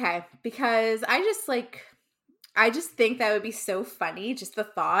 Okay, because I just think that would be so funny, just the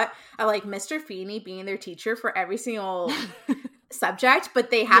thought of, like, Mr. Feeney being their teacher for every single subject,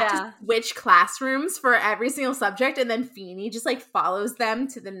 but they have to Yeah. switch classrooms for every single subject, and then Feeney just, like, follows them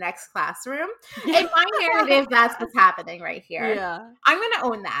to the next classroom. In my narrative, that's what's happening right here. Yeah. I'm gonna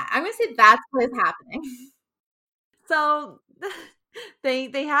own that. I'm gonna say that's what is happening. So they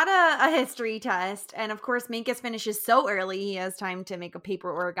had a history test, and of course Minkus finishes so early he has time to make a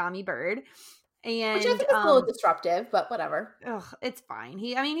paper origami bird. Which I And think is a little disruptive, but whatever. it's fine.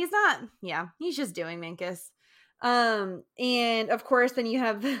 He's not, yeah, he's just doing Minkus. And of course then you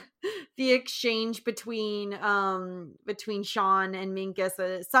have the exchange between Sean and Minkus,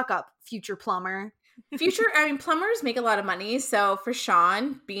 a suck up future plumber. Plumbers make a lot of money. So for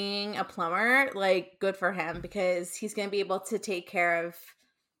Sean being a plumber, like, good for him because he's going to be able to take care of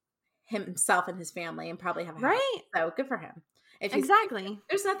himself and his family and probably have a house. Right. So good for him. Exactly.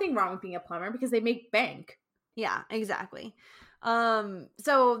 There's nothing wrong with being a plumber because they make bank. Yeah, exactly.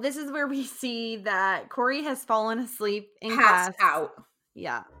 So this is where we see that Corey has fallen asleep in Passed class. out.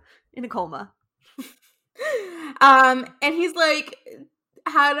 Yeah, in a coma. And he's like,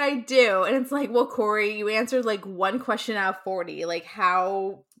 how'd I do? And it's like, well, Corey, you answered like one question out of 40. Like,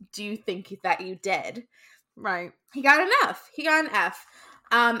 how do you think that you did? Right. He got an F. He got an F.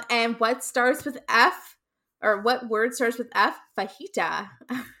 And what starts with F? Or what word starts with F? Fajita.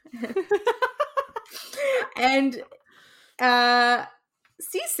 And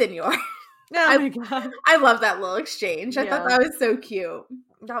si, senor. Oh my God. I love that little exchange. I thought that was so cute.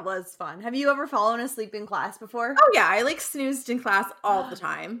 That was fun. Have you ever fallen asleep in class before? Oh yeah, I like snoozed in class all the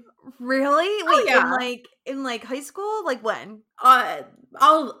time. Really? Oh, Wait, yeah. in high school? Like when?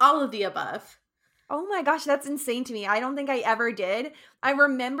 All of the above. Oh my gosh, that's insane to me. I don't think I ever did. I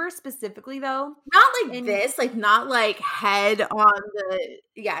remember specifically though. Not like this, like not like head on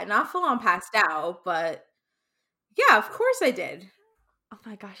the, not full on passed out, but yeah, of course I did. Oh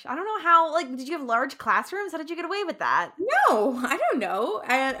my gosh. I don't know how, like, did you have large classrooms? How did you get away with that? No, I don't know.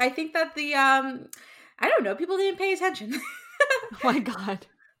 I think that I don't know, people didn't pay attention. Oh my God.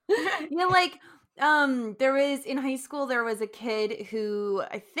 Yeah, like, there was, in high school, there was a kid who,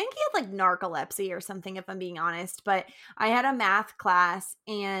 I think he had like narcolepsy or something, if I'm being honest, but I had a math class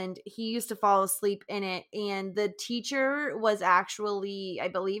and he used to fall asleep in it. And the teacher was actually, I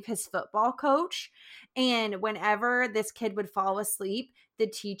believe, his football coach. And whenever this kid would fall asleep, the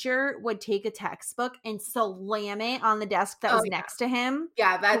teacher would take a textbook and slam it on the desk that was next to him.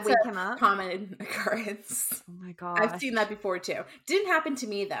 Yeah, that's wake a him up. common occurrence. Oh my God. I've seen that before too. Didn't happen to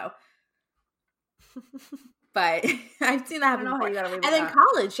me though. But I've seen that happen before. And then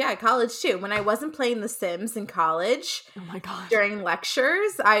college too. When I wasn't playing The Sims in college, oh my gosh, during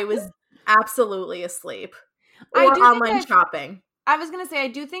lectures, I was absolutely asleep. Or I do online shopping. I was going to say, I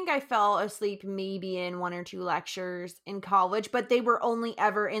do think I fell asleep maybe in 1 or 2 lectures in college, but they were only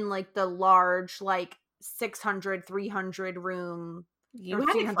ever in like the large, like 600, 300 room. You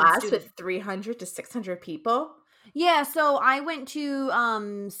had a class with 300 to 600 people? Yeah, so I went to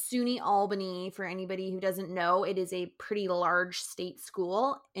SUNY Albany. For anybody who doesn't know, it is a pretty large state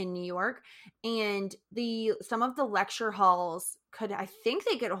school in New York, and some of the lecture halls I think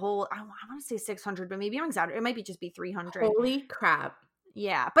they could hold, I want to say 600, but maybe I'm exaggerating. It might be just be 300. Holy crap.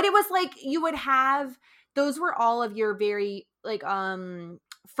 Yeah, but it was like you would have, those were all of your very like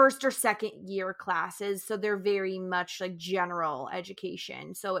first or second year classes, so they're very much like general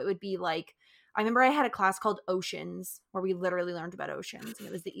education. So it would be like, I remember I had a class called Oceans where we literally learned about oceans, and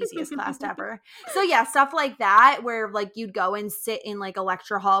it was the easiest class ever. So yeah, stuff like that where like you'd go and sit in like a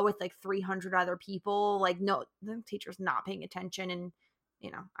lecture hall with like 300 other people. Like, no, the teacher's not paying attention, and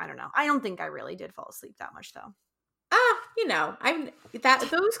I don't know. I don't think I really did fall asleep that much though.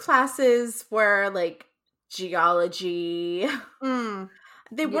 Those classes were like geology.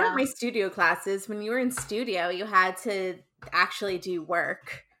 They weren't my studio classes. When you were in studio, you had to actually do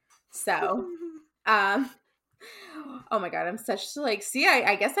work. So, oh my God, I'm such like, see,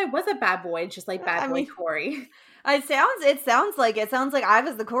 I guess I was a bad boy, just like bad boy Corey. It sounds like I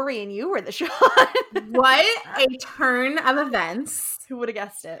was the Corey and you were the Sean. What a turn of events. Who would have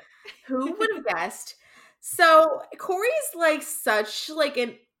guessed it? Who would have guessed? So Corey's like such like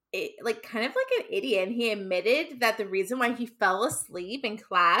kind of like an idiot. And he admitted that the reason why he fell asleep in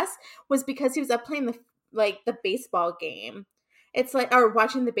class was because he was up playing the baseball game. It's like, or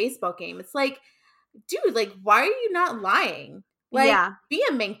watching the baseball game. It's like, dude, like, why are you not lying? Like, be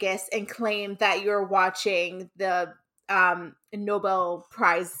a Minkus and claim that you're watching the Nobel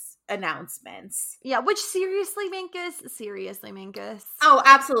Prize announcements. Yeah, which seriously, Minkus? Oh,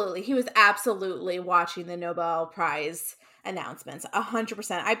 absolutely. He was absolutely watching the Nobel Prize announcements.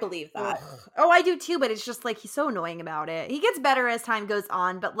 100%. I believe that. Ugh. Oh, I do too, but it's just like he's so annoying about it. He gets better as time goes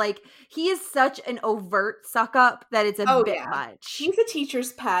on, but like he is such an overt suck up that it's a Oh, bit yeah. much. He's a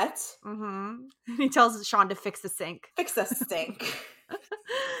teacher's pet. He tells Sean to fix the sink. Fix a sink. Which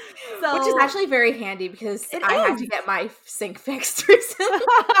is So actually very handy because it I had to is. get my sink fixed recently.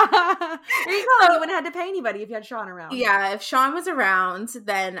 There you go. You wouldn't have to pay anybody if you had Sean around. Yeah, if Sean was around,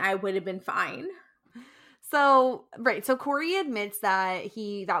 then I would have been fine. So, right. So Corey admits that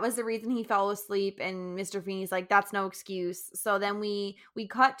that was the reason he fell asleep, and Mr. Feeney's like, that's no excuse. So then we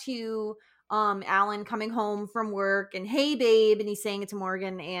cut to Alan coming home from work, and hey babe, and he's saying it to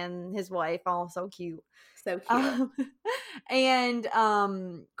Morgan and his wife, all so cute. So cute. And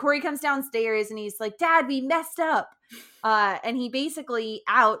Corey comes downstairs and he's like, Dad, we messed up. And he basically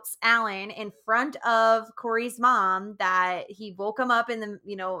outs Alan in front of Corey's mom that he woke him up in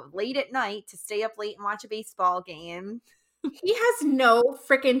the, late at night to stay up late and watch a baseball game. He has no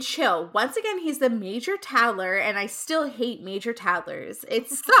freaking chill. Once again, he's the major tattler, and I still hate major tattlers. It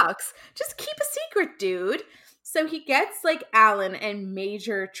sucks. Just keep a secret, dude. So he gets like Alan in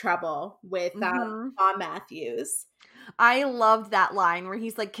major trouble with Mom Matthews. I loved that line where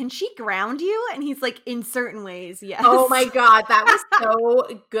he's like, can she ground you? And he's like, in certain ways, yes. Oh my God, that was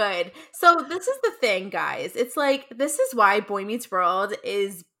so good. So this is the thing, guys. It's like, this is why Boy Meets World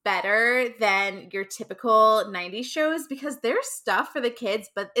is better than your typical 90s shows, because there's stuff for the kids,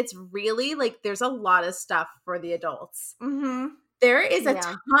 but it's really like there's a lot of stuff for the adults. There is a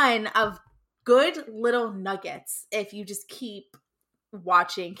ton of good little nuggets if you just keep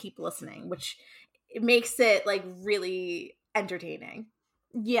watching, keep listening, which it makes it like really entertaining.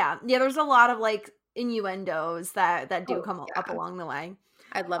 Yeah, there's a lot of like innuendos that do come up along the way.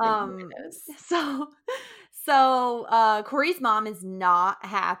 I love innuendos. So Corey's mom is not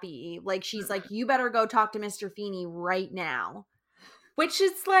happy. Like she's like, you better go talk to Mr. Feeney right now. Which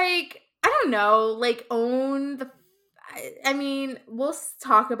is like, I don't know, like own the I mean, we'll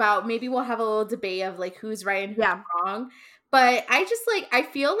talk about, maybe we'll have a little debate of like who's right and who's wrong. But I just like, I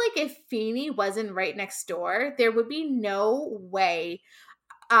feel like if Feeney wasn't right next door, there would be no way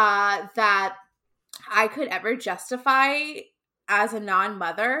that I could ever justify as a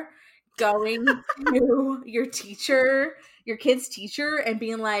non-mother going to your kid's teacher and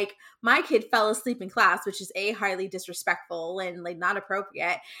being like, my kid fell asleep in class, which is A, highly disrespectful and like not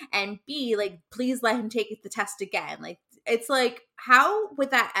appropriate, and B, like, please let him take the test again. Like, it's like, how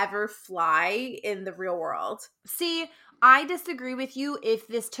would that ever fly in the real world? See, I disagree with you if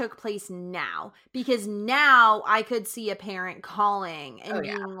this took place now, because now I could see a parent calling and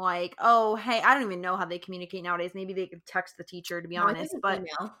being like, oh, hey, I don't even know how they communicate nowadays. Maybe they could text the teacher, to be honest, but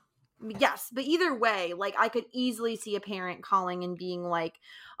email. Yes, but either way, like I could easily see a parent calling and being like,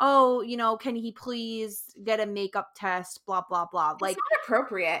 oh, can he please get a makeup test, blah, blah, blah. It's like not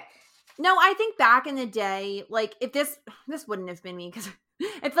appropriate. No, I think back in the day, like if this wouldn't have been me, because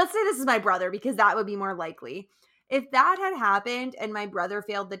if let's say this is my brother, because that would be more likely. If that had happened and my brother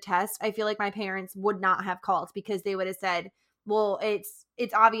failed the test, I feel like my parents would not have called, because they would have said, well, it's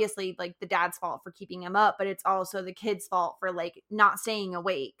obviously like the dad's fault for keeping him up, but it's also the kid's fault for like not staying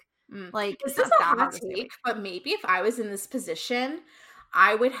awake. Like, this is a hot take, but maybe if I was in this position,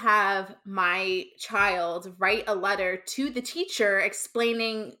 I would have my child write a letter to the teacher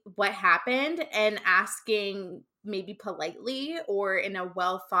explaining what happened and asking, maybe politely or in a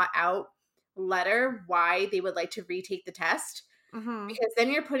well thought out letter, why they would like to retake the test. Because then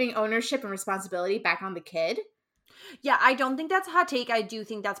you're putting ownership and responsibility back on the kid. Yeah, I don't think that's a hot take. I do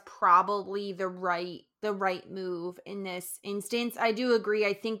think that's probably the right move in this instance. I do agree.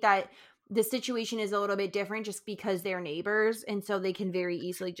 I think that the situation is a little bit different just because they're neighbors, and so they can very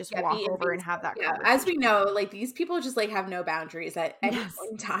easily just walk over and have that conversation. As we know, like these people just like have no boundaries at any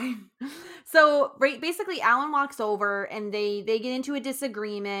point in time. So basically Alan walks over and they get into a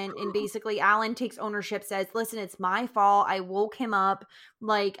disagreement, and basically Alan takes ownership, says, listen, it's my fault. I woke him up.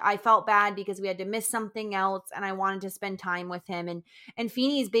 Like, I felt bad because we had to miss something else and I wanted to spend time with him. And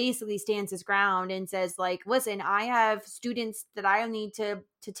Feeney's basically stands his ground and says, like, listen, I have students that I need to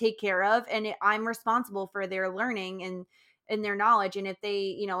take care of, and I'm responsible for their learning and their knowledge. And if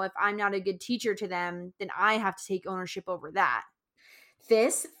they, if I'm not a good teacher to them, then I have to take ownership over that.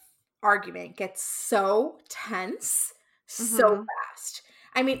 This argument gets so tense so fast.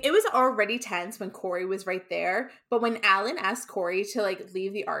 I mean, it was already tense when Corey was right there, but when Alan asked Corey to like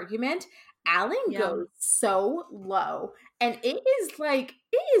leave the argument, Alan goes so low, and it is like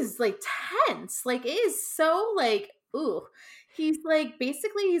tense. Like, it is so like, ooh. He's like,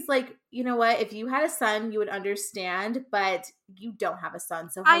 basically, he's like, you know what? If you had a son, you would understand, but you don't have a son,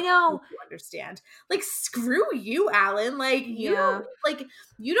 so how I could know. you understand? Like, screw you, Alan. Like, Yeah.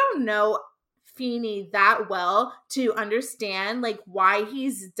 you don't know Feeney that well to understand like why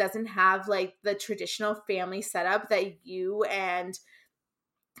he's doesn't have like the traditional family setup that you and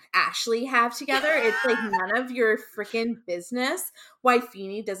Ashley have together. It's like none of your freaking business why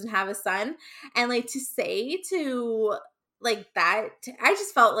Feeney doesn't have a son. And like to say to like that, I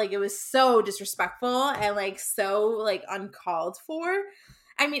just felt like it was so disrespectful and like so like uncalled for.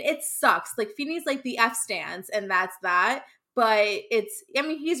 I mean, it sucks. Like Feeney's like the F stands and that's that. But it's, I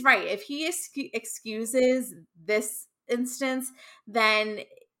mean, he's right. If he excuses this instance, then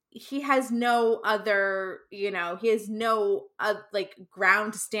he has no other, he has no like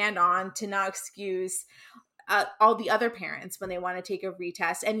ground to stand on to not excuse all the other parents when they want to take a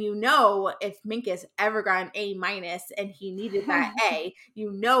retest. And if Minkus ever got an A- and he needed that A,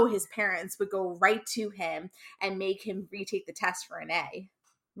 his parents would go right to him and make him retake the test for an A.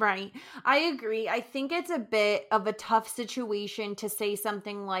 Right. I agree. I think it's a bit of a tough situation to say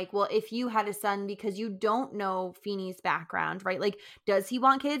something like, well, if you had a son, because you don't know Feeney's background, right? Like, does he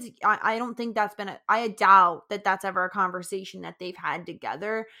want kids? I don't think I doubt that that's ever a conversation that they've had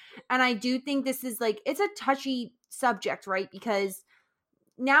together. And I do think this is like, it's a touchy subject, right? Because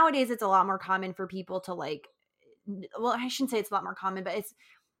nowadays it's a lot more common for people to like, well, I shouldn't say it's a lot more common, but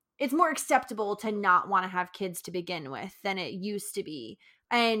it's more acceptable to not want to have kids to begin with than it used to be.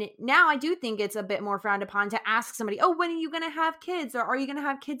 And now I do think it's a bit more frowned upon to ask somebody, oh, when are you going to have kids? Or are you going to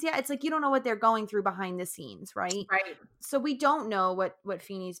have kids yet? It's like, you don't know what they're going through behind the scenes, right? Right. So we don't know what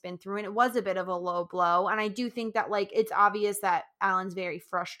Feeney's been through. And it was a bit of a low blow. And I do think that like, it's obvious that Alan's very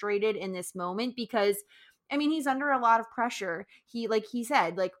frustrated in this moment because I mean, he's under a lot of pressure. Like he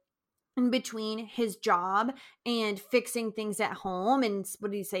said, like, in between his job and fixing things at home and what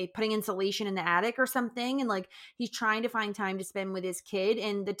did he say, putting insulation in the attic or something, and like he's trying to find time to spend with his kid,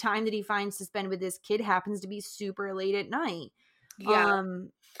 and the time that he finds to spend with his kid happens to be super late at night. Yeah.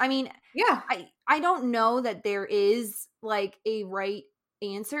 I mean, yeah, I don't know that there is like a right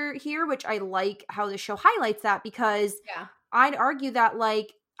answer here, which I like how the show highlights that, because yeah. I'd argue that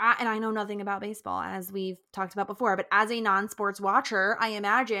like and I know nothing about baseball, as we've talked about before, but as a non-sports watcher, I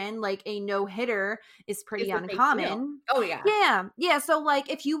imagine like a no-hitter is pretty It's a big deal. uncommon. Oh yeah. Yeah. Yeah. So like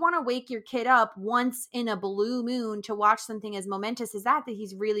if you want to wake your kid up once in a blue moon to watch something as momentous as that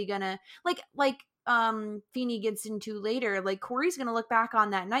he's really gonna like Feeney gets into later, like Corey's gonna look back on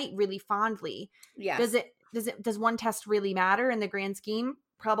that night really fondly. Yes. Does one test really matter in the grand scheme?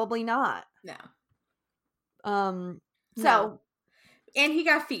 Probably not. No. So No. And he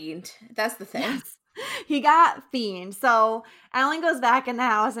got fiend. That's the thing. Yes. He got fiend. So Alan goes back in the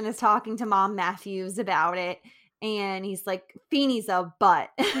house and is talking to Mom Matthews about it. And he's like, Feeney's a butt.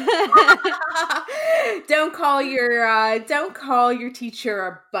 Don't call your teacher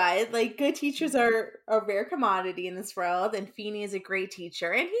a butt. Like, good teachers are a rare commodity in this world, and Feeney is a great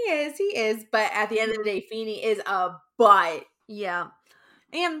teacher. And he is, but at the end of the day, Feeney is a butt. Yeah.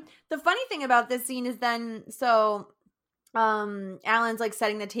 And the funny thing about this scene is then Alan's like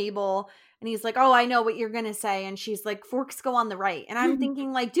setting the table and he's like, oh, I know what you're gonna say, and she's like, forks go on the right, and I'm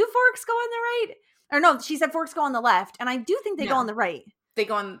thinking like, do forks go on the right? Or no, she said forks go on the left, and I do think they go on the right. They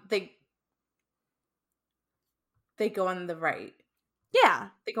go on the right. Yeah,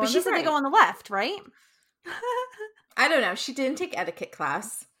 but she said they go on the left, right? I don't know, she didn't take etiquette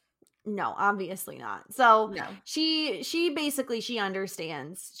class. No, obviously not. So no. She basically, she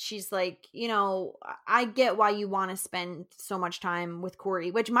understands. She's like, I get why you want to spend so much time with Corey,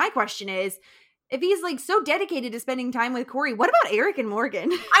 which my question is, if he's like so dedicated to spending time with Corey, what about Eric and Morgan?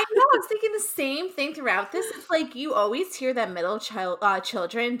 I know, I was thinking the same thing throughout this. It's like you always hear that middle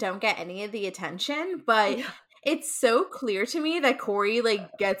children don't get any of the attention, but yeah. It's so clear to me that Corey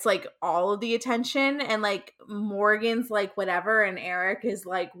like gets like all of the attention, and like Morgan's like whatever, and Eric is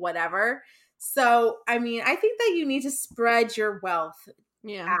like whatever. So I mean, I think that you need to spread your wealth,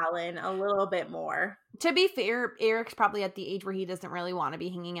 Alan, a little bit more. To be fair, Eric's probably at the age where he doesn't really want to be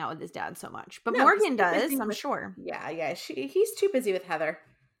hanging out with his dad so much, but Morgan does, I'm sure. Yeah, he's too busy with Heather.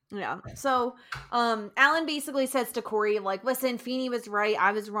 Yeah. So, Alan basically says to Corey, like, listen, Feeney was right.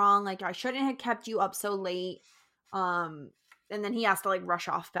 I was wrong. Like, I shouldn't have kept you up so late. And then he has to like rush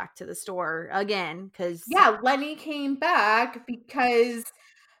off back to the store again. Cause Lenny came back because,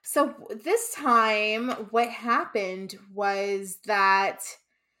 so this time what happened was that,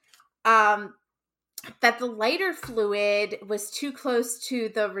 that the lighter fluid was too close to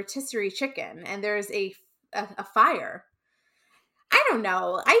the rotisserie chicken and there's a fire. I don't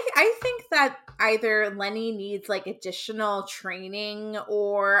know. I think that either Lenny needs like additional training,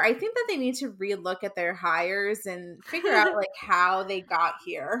 or I think that they need to relook at their hires and figure out like how they got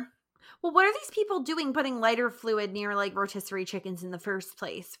here. Well, what are these people doing putting lighter fluid near like rotisserie chickens in the first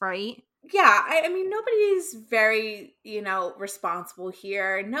place, right? Yeah, I mean, nobody's very, responsible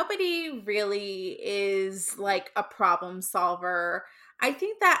here. Nobody really is like a problem solver. I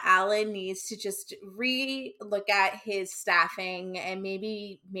think that Alan needs to just re-look at his staffing and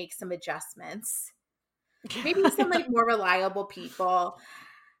maybe make some adjustments. Maybe some like more reliable people.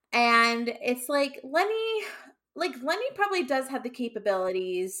 And it's like Lenny probably does have the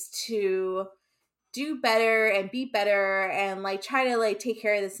capabilities to do better and be better and like try to like take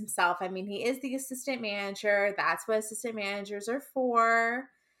care of this himself. I mean, he is the assistant manager. That's what assistant managers are for.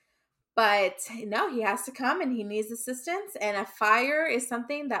 But no, he has to come and he needs assistance. And a fire is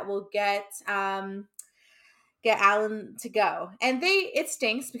something that will get Alan to go. And it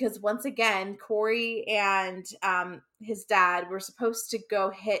stinks because once again, Corey and his dad were supposed to go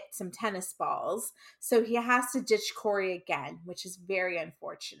hit some tennis balls. So he has to ditch Corey again, which is very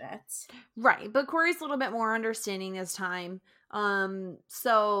unfortunate. Right, but Corey's a little bit more understanding this time.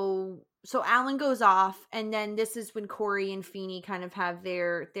 So Alan goes off, and then this is when Corey and Feeney kind of have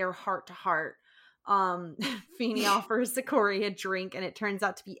their heart to heart. Feeney offers to Corey a drink, and it turns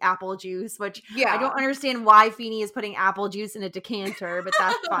out to be apple juice, which I don't understand why Feeney is putting apple juice in a decanter, but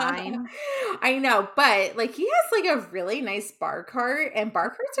that's fine. I know, but like he has like a really nice bar cart, and bar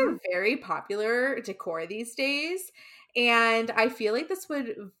carts are very popular decor these days. And I feel like this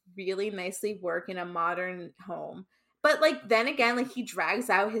would really nicely work in a modern home. But like then again, like he drags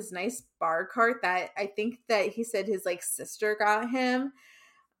out his nice bar cart that I think that he said his like sister got him,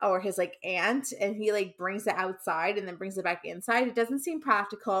 or his like aunt, and he like brings it outside and then brings it back inside. It doesn't seem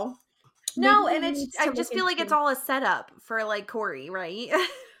practical. No, and I just feel like it's all a setup for like Corey, right?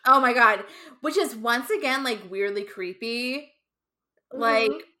 Oh my god, which is once again like weirdly creepy.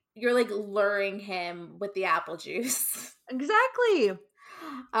 Like you're like luring him with the apple juice. Exactly.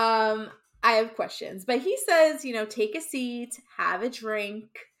 I have questions, but he says, take a seat, have a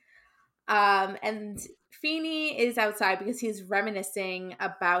drink. And Feeney is outside because he's reminiscing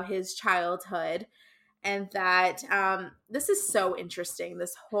about his childhood, and that this is so interesting,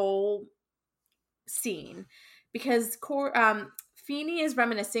 this whole scene, because Feeney is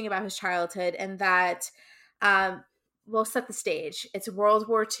reminiscing about his childhood, and that we'll set the stage. It's World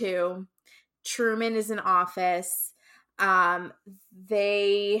War II. Truman is in office.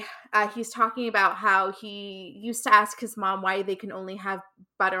 He's talking about how he used to ask his mom why they can only have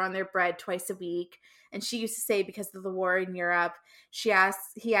butter on their bread twice a week, and she used to say because of the war in Europe. He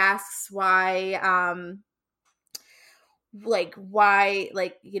asks why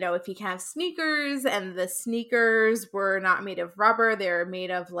if he can have sneakers, and the sneakers were not made of rubber, they're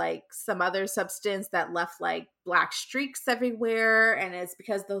made of like some other substance that left like black streaks everywhere, and it's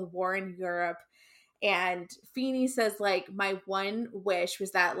because of the war in Europe. And Feeney says, like, my one wish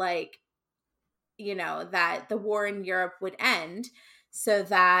was that, like, that the war in Europe would end so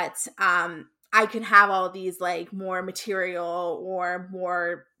that I could have all these, like, more material or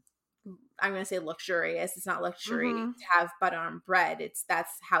more, I'm going to say luxurious. It's not luxury to have butter on bread.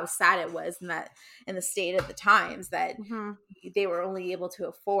 That's how sad it was in the state of the times that they were only able to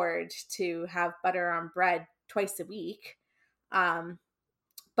afford to have butter on bread twice a week.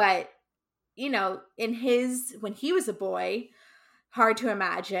 But when he was a boy, hard to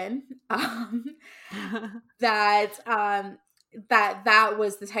imagine that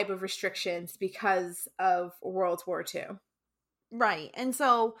was the type of restrictions because of World War II. Right. And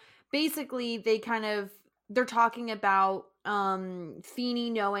so basically they're talking about Feeney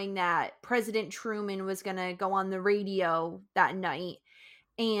knowing that President Truman was going to go on the radio that night,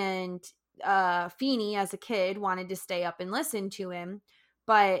 and Feeney as a kid wanted to stay up and listen to him.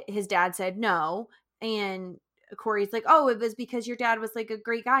 But his dad said no. And Corey's like, oh, it was because your dad was like a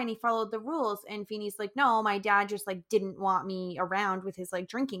great guy and he followed the rules. And Feeney's like, no, my dad just like didn't want me around with his like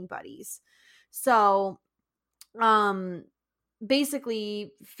drinking buddies. So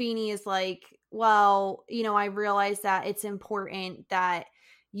basically Feeney is like, well, I realize that it's important that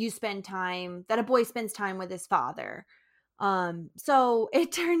a boy spends time with his father. So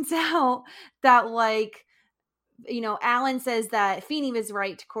it turns out that like, Alan says that Feeney was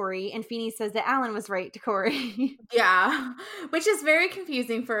right to Corey, and Feeney says that Alan was right to Corey. Yeah, which is very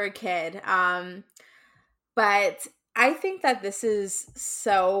confusing for a kid. But I think that this is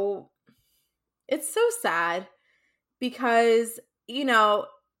it's so sad because,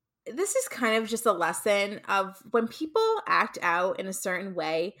 this is kind of just a lesson of when people act out in a certain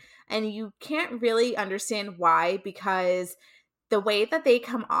way and you can't really understand why, because the way that they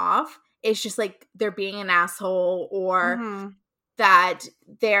come off is just like they're being an asshole, or Mhm. that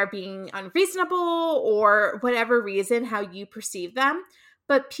they're being unreasonable, or whatever reason how you perceive them.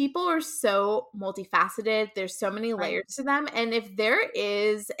 But people are so multifaceted. There's so many Right. layers to them. And if there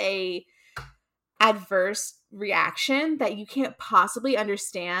is a adverse reaction that you can't possibly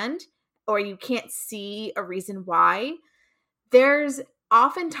understand, or you can't see a reason why, there's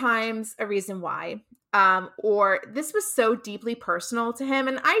oftentimes a reason why. Or this was so deeply personal to him,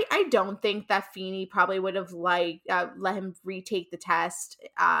 and I don't think that Feeney probably would have let him retake the test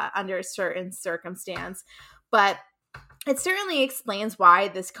under a certain circumstance, but it certainly explains why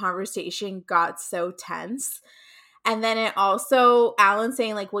this conversation got so tense. And then it also, Alan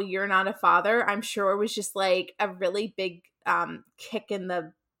saying like, well, you're not a father, I'm sure was just like a really big kick in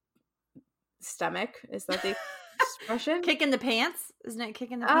the stomach. Is that the expression? Kick in the pants? Isn't it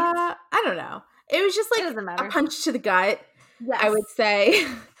kick in the pants? I don't know. It was just It like doesn't a matter. punch to the gut, I Yes. would say.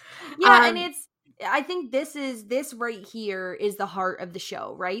 Yeah, and I think this right here is the heart of the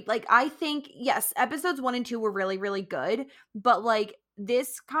show, right? Like I think yes, episodes 1 and 2 were really really good, but like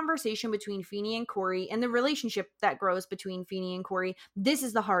this conversation between Feeney and Corey and the relationship that grows between Feeney and Corey, this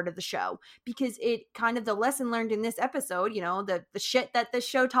is the heart of the show, because it kind of, the lesson learned in this episode, you know, the shit that this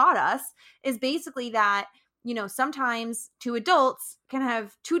show taught us is basically that, you know, sometimes two adults can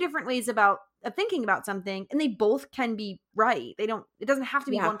have two different ways of thinking about something, and they both can be right. It doesn't have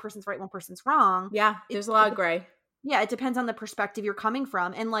to be Yeah. one person's right, one person's wrong. Yeah, there's a lot of gray. Yeah, it depends on the perspective you're coming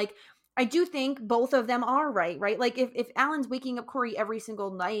from. And like I do think both of them are right, right? Like if Alan's waking up Corey every single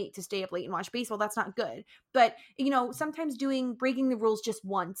night to stay up late and watch baseball, that's not good. But you know, sometimes breaking the rules just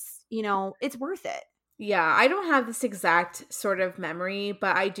once, you know, it's worth it. Yeah, I don't have this exact sort of memory,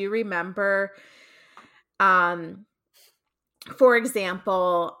 but I do remember um for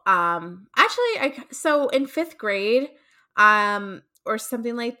example, so in 5th grade, or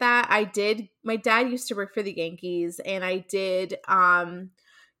something like that, my dad used to work for the Yankees, and I did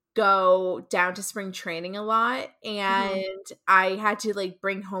go down to spring training a lot, Mhm. and I had to like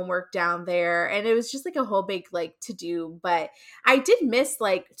bring homework down there, and it was just like a whole big like to do. But I did miss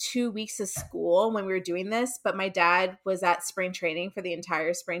like 2 weeks of school when we were doing this, but my dad was at spring training for the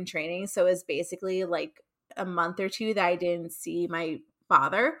entire spring training, so it was basically like a month or two that I didn't see my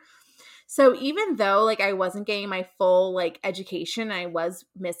father. So even though like I wasn't getting my full like education, I was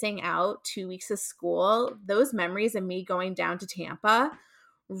missing out 2 weeks of school, those memories of me going down to Tampa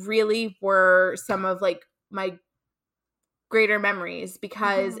really were some of like my greater memories,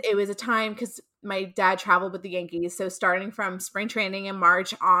 because Mhm. it was a time, because my dad traveled with the Yankees. So starting from spring training in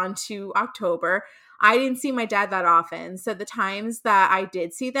March on to October, I didn't see my dad that often. So the times that I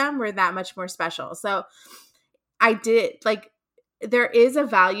did see them were that much more special. So I did like, there is a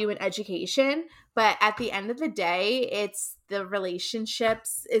value in education, but at the end of the day, it's the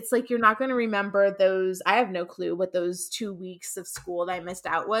relationships. It's like you're not going to remember those. I have no clue what those 2 weeks of school that I missed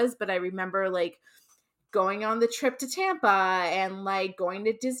out was, but I remember like going on the trip to Tampa and like going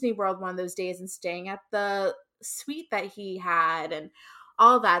to Disney World one of those days and staying at the suite that he had and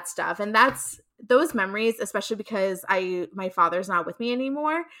all that stuff. And that's those memories, especially because my father's not with me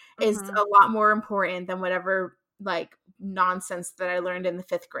anymore, is Mhm. a lot more important than whatever like nonsense that I learned in the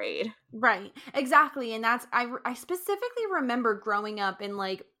 5th grade. Right. Exactly. And I specifically remember growing up in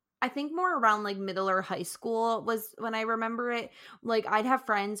like, I think more around like middle or high school was when I remember it. Like I'd have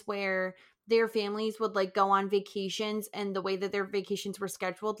friends where their families would like go on vacations, and the way that their vacations were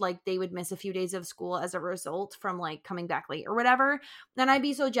scheduled, like they would miss a few days of school as a result from like coming back late or whatever. Then I'd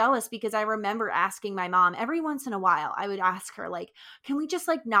be so jealous, because I remember asking my mom every once in a while, I would ask her like, can we just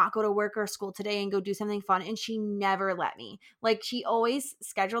like not go to work or school today and go do something fun? And she never let me. Like she always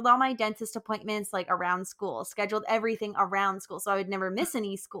scheduled all my dentist appointments like around school, scheduled everything around school, so I would never miss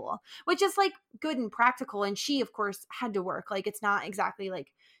any school, which is like good and practical. And she of course had to work. Like it's not exactly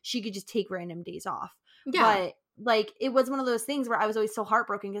like she could just take random days off. Yeah, But like it was one of those things where I was always so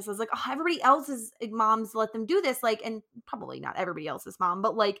heartbroken, because I was like, oh, everybody else's moms let them do this. Like, and probably not everybody else's mom,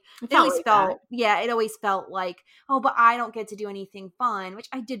 but like it it felt always like that. felt, yeah, it always felt like, oh, but I don't get to do anything fun, which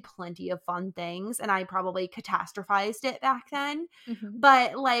I did plenty of fun things, and I probably catastrophized it back then. Mhm.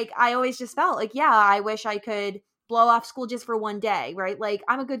 But like I always just felt like, yeah, I wish I could blow off school just for one day, right? Like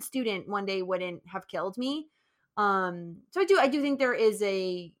I'm a good student, one day wouldn't have killed me. So I do think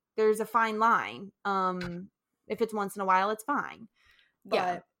there's a fine line. If it's once in a while, it's fine.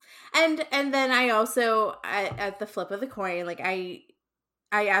 Yeah. But And then I also at the flip of the coin, like I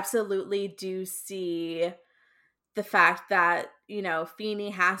absolutely do see the fact that, you know,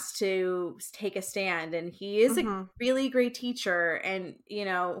 Feeney has to take a stand, and he is a mhm. really great teacher, and you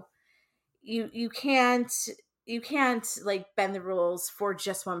know, you can't like bend the rules for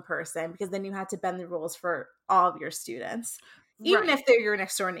just one person, because then you have to bend the rules for all of your students, even Right. if they're your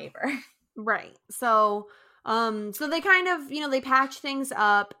next door neighbor. Right. So they kind of, they patch things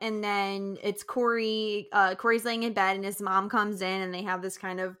up, and then it's Corey. Corey's laying in bed and his mom comes in, and they have this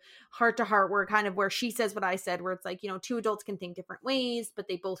kind of heart to heart where she says what I said, where it's like, two adults can think different ways, but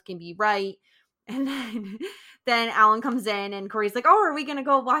they both can be right. And then Alan comes in and Corey's like, "Oh, are we going to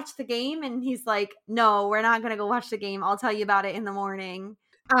go watch the game?" And he's like, "No, we're not going to go watch the game. I'll tell you about it in the morning."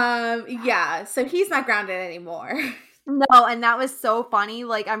 Yeah, so he's not grounded anymore. No, and that was so funny.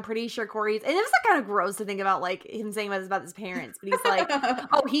 Like, I'm pretty sure Corey's, and it was like kind of gross to think about, like him saying about his parents, but he's like,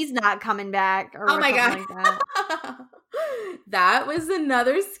 "Oh, he's not coming back," or oh my god, like that. That was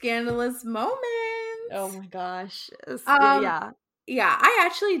another scandalous moment. Oh my gosh, yeah, I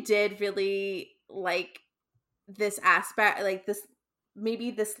actually did really like this aspect, like maybe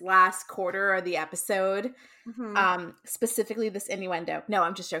this last quarter of the episode. Specifically this innuendo. No,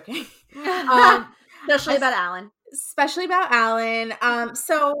 I'm just joking. Especially about Alan.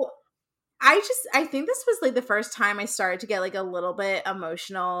 So I think this was like the first time I started to get like a little bit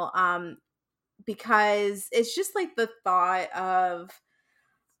emotional, because it's just like the thought of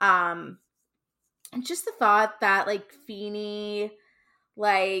that like Feeny,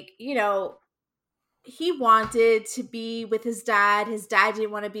 like, he wanted to be with his dad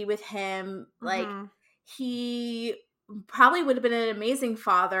didn't want to be with him. Like, he probably would have been an amazing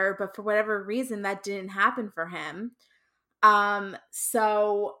father, but for whatever reason that didn't happen for him.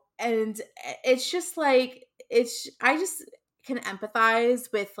 So, and it's just like, I just can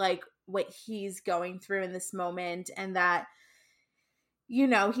empathize with like what he's going through in this moment, and that,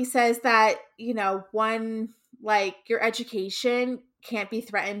 he says that, one, like, your education can't be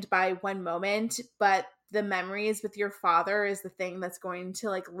threatened by one moment, but the memories with your father is the thing that's going to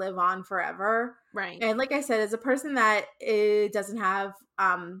like live on forever. Right. And like I said, as a person that doesn't have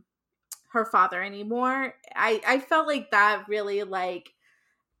her father anymore, I felt like that really like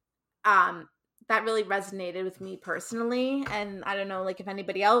that really resonated with me personally. And I don't know, like, if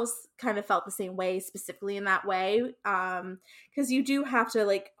anybody else kind of felt the same way, specifically in that way, because you do have to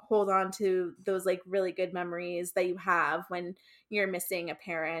like hold on to those like really good memories that you have when you're missing a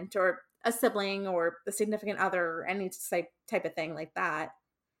parent or a sibling or a significant other or any type of thing like that.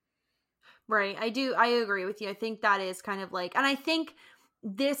 Right. I agree with you. I think that is kind of like, and I think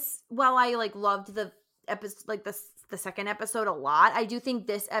this, while I like loved the episode, like the second episode a lot, I do think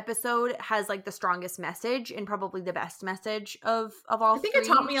this episode has like the strongest message and probably the best message of all. I think it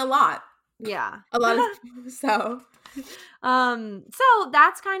taught me a lot. Yeah. A lot of so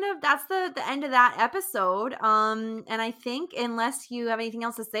that's the end of that episode. And I think, unless you have anything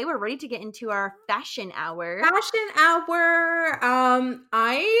else to say, we're ready to get into our fashion hour.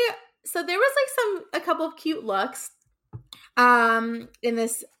 So there was like a couple of cute looks in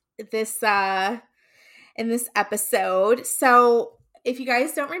this episode. So if you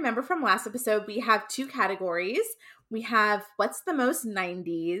guys don't remember from last episode, we have two categories. We have what's the most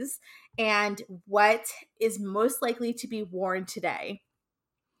 90s and what is most likely to be worn today.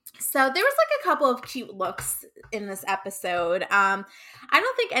 So there was like a couple of cute looks in this episode. I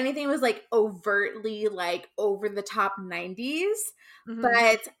don't think anything was like overtly like over the top 90s,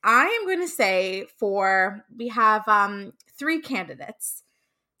 but I am going to say we have 3 candidates.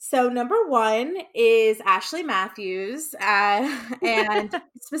 So number 1 is Ashley Matthews, and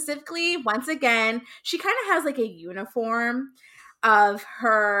specifically, once again, she kind of has like a uniform of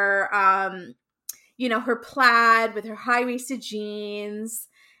her, her plaid with her high-waisted jeans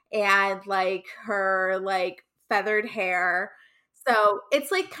and like her like feathered hair. So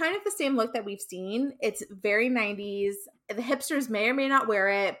it's like kind of the same look that we've seen. It's very 90s. The hipsters may or may not wear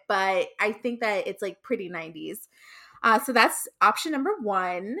it, but I think that it's like pretty 90s. So that's option number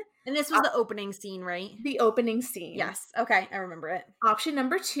 1. And this was the opening scene, right? The opening scene. Yes. Okay. I remember it. Option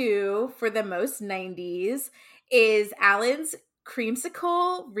number 2 for the most 90s is Alan's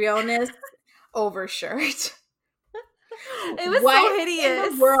creamsicle realness overshirt. It was so hideous.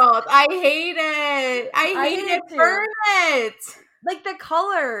 In the world. I hate it. I hate it. Burn it. Like the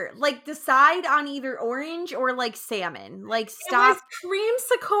color, like decide on either orange or like salmon. Like stop. It was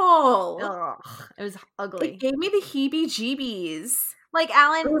creamsicle. Ugh, it was ugly. It gave me the heebie-jeebies. Like,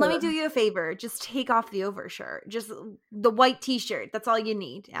 Alan, let me do you a favor. Just take off the overshirt. Just the white t-shirt. That's all you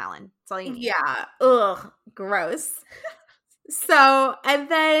need, Alan. That's all you need. Yeah. Ugh. Gross. So, and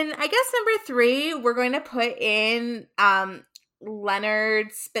then I guess number 3, we're going to put in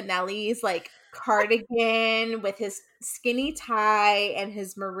Leonard Spinelli's like cardigan with his skinny tie and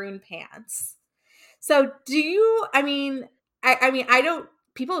his maroon pants. So I don't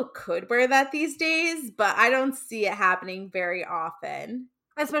people could wear that these days, but I don't see it happening very often.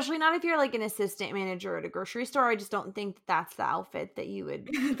 Especially not if you're like an assistant manager at a grocery store. I just don't think that's the outfit that you would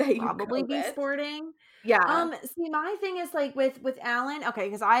That you probably go be with. sporting. Yeah. See, my thing is like with Alan, okay,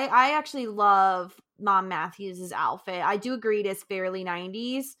 because I actually love Mom Matthews' outfit. I do agree it is fairly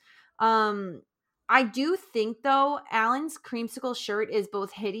 90s. I do think though Alan's creamsicle shirt is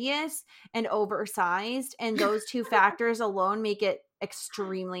both hideous and oversized, and those two factors alone make it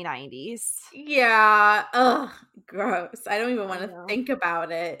extremely 90s. Yeah. Ugh, gross. I don't even I want to know. think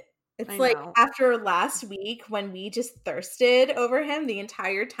about it. It's I like know. after last week when we just thirsted over him the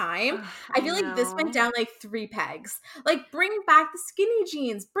entire time, I I feel like this went know. down like 3 pegs. Like, bring back the skinny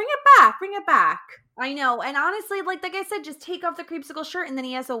jeans. Bring it back. Bring it back. I know. And honestly, like I said, just take off the creamsicle shirt and then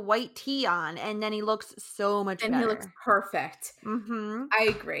he has a white tee on and then he looks so much And he looks better. perfect. Mm-hmm. I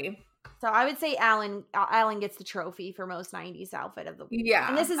agree. So I would say Alan gets the trophy for most 90s outfit of the week. And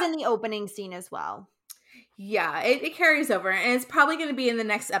Yeah. this is in the opening scene as well. Yeah, it carries over, and it's probably going to be in the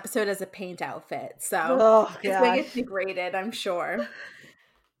next episode as a paint outfit. So Oh it's going to gosh. get degraded, I'm sure.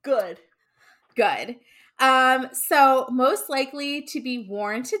 Good. Good. So most likely to be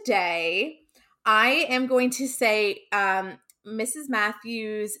worn today, I am going to say Mrs.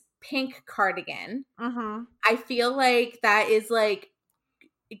 Matthews' pink cardigan. Mm-hmm. I feel like that is like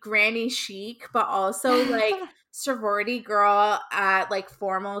granny chic, but also like sorority girl at like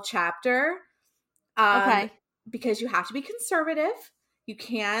formal chapter. Okay. Because you have to be conservative. You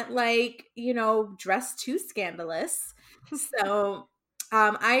can't like, dress too scandalous. So,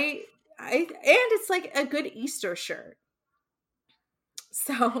 and it's like a good Easter shirt.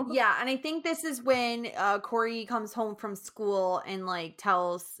 So, Yeah, and I think this is when Corey comes home from school and like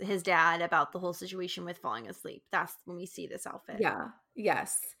tells his dad about the whole situation with falling asleep. That's when we see this outfit. yeah,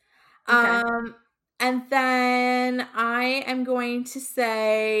 yes. Okay. And then I am going to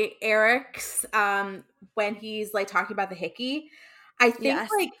say Eric's when he's like talking about the hickey. I think Yes.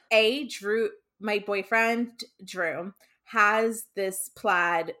 like Drew, my boyfriend Drew, has this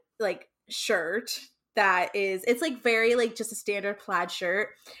plaid like shirt that is, it's like very like just a standard plaid shirt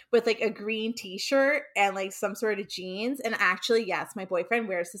with like a green t-shirt and like some sort of jeans. And actually, yes, my boyfriend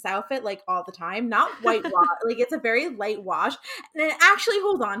wears this outfit like all the time. Not whitewash, like it's a very light wash. And then actually,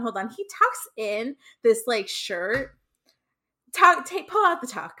 hold on. He tucks in this like shirt. Pull out the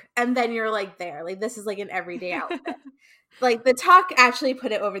tuck, and then you're like there. Like this is like an everyday outfit. Like the tuck actually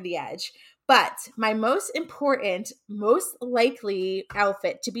put it over the edge. But my most important, most likely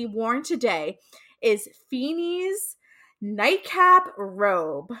outfit to be worn today is Feeney's nightcap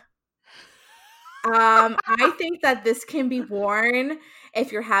robe. I think that this can be worn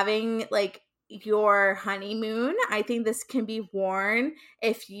if you're having like your honeymoon. I think this can be worn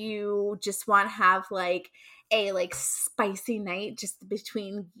if you just want to have like a like spicy night just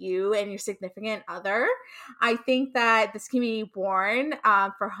between you and your significant other. I think that this can be worn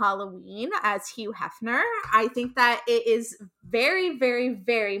for Halloween as Hugh Hefner. I think that it is very, very,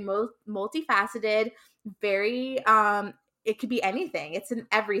 very multifaceted. Very, it could be anything. It's an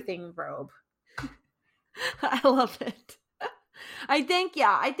everything robe. I love it. I think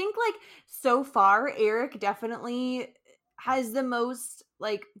like so far Eric definitely has the most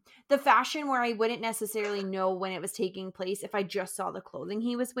like the fashion where I wouldn't necessarily know when it was taking place if I just saw the clothing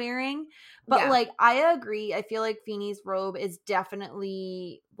he was wearing. But Yeah. like I agree. I feel like Feeney's robe is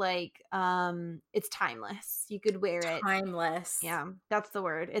definitely like it's timeless. You could wear it. Timeless. Yeah, that's the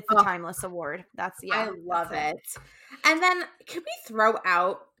word. It's the timeless award. That's I love it. And then could we throw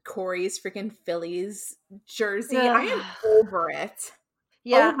out Corey's freaking Phillies jersey? I am over it.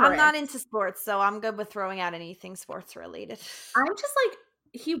 Yeah, I'm not into sports, so I'm good with throwing out anything sports related. I'm just like,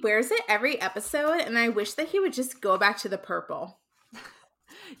 he wears it every episode, and I wish that he would just go back to the purple.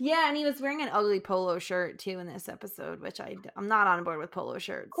 Yeah, and he was wearing an ugly polo shirt too in this episode, which I'm not on board with polo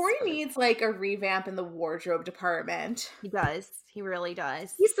shirts. Corey needs like a revamp in the wardrobe department. He does. He really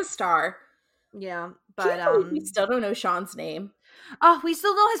does. He's the star. Yeah, but we still don't know Sean's name. Oh, we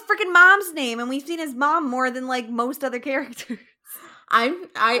still know his freaking mom's name, and we've seen his mom more than like most other characters.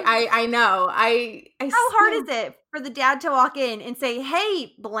 I know. How hard is it for the dad to walk in and say,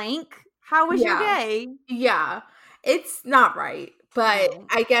 "Hey, blank, how was your day?" Yeah, it's not right, but no.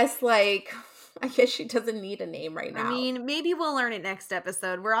 I guess she doesn't need a name right now. I mean, maybe we'll learn it next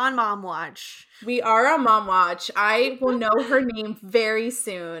episode. We're on Mom Watch. We are on Mom Watch. I will know her name very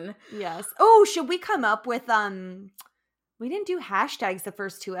soon. Yes. Oh, should we come up with we didn't do hashtags the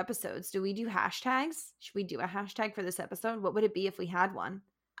first 2 episodes. Do we do hashtags? Should we do a hashtag for this episode? What would it be if we had one?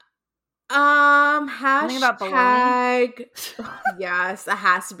 Hashtag about bologna? Yes, it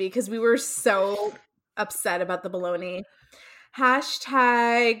has to be because we were so upset about the bologna.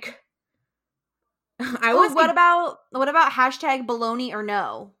 Hashtag. I Oh, was like, what about hashtag baloney or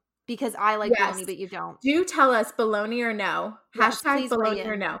no? Because I like yes. baloney, but you don't. Do tell us baloney or no. Yes, Hashtag please weigh baloney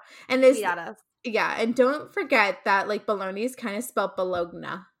or in. no. And Tweet this, at us. yeah, and don't forget that like baloney is kind of spelled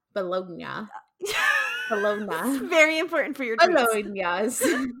Bologna. Bologna. It's Bologna. very important for your tweets. Bolognas.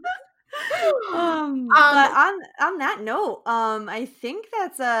 But on that note, I think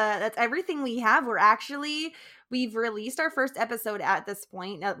that's everything we have. We've released our first episode at this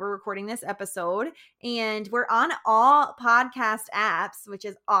point that we're recording this episode, and we're on all podcast apps, which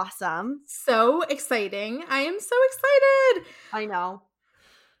is awesome. So exciting. I am so excited. I know.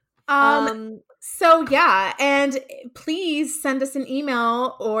 So yeah, and please send us an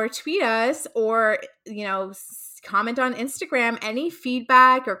email or tweet us or, comment on Instagram, any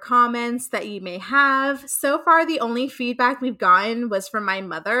feedback or comments that you may have. So far, the only feedback we've gotten was from my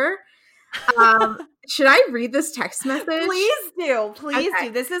mother. Should I read this text message? Please do. Please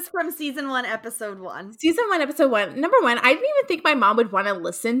do. This is from season 1, episode 1. Season 1, episode 1. Number 1, I didn't even think my mom would want to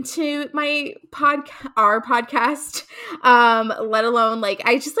listen to our podcast. Let alone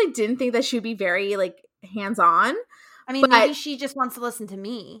I just didn't think that she would be very hands-on. I mean, maybe she just wants to listen to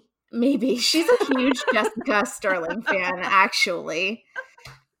me. Maybe. She's a huge Jessica Sterling fan, actually.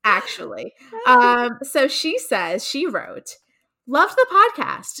 So she wrote, "Loved the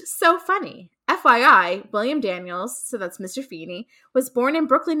podcast. So funny. FYI, William Daniels," so that's Mr. Feeney, "was born in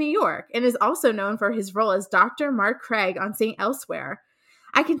Brooklyn, New York, and is also known for his role as Dr. Mark Craig on St. Elsewhere.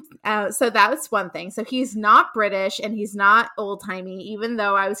 So that was one thing. So he's not British and he's not old-timey, even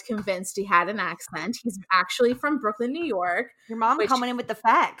though I was convinced he had an accent. He's actually from Brooklyn, New York." Your mom coming in with the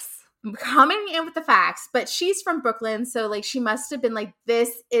facts. But she's from Brooklyn, so she must have been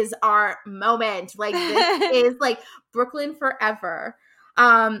this is our moment. This is Brooklyn forever.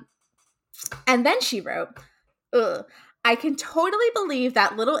 And then she wrote, "Ugh, I can totally believe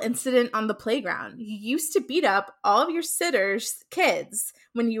that little incident on the playground. You used to beat up all of your sitters' kids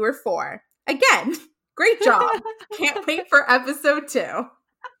when you were 4. Again, great job. Can't wait for episode 2.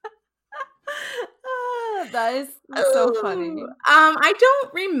 That is so funny. I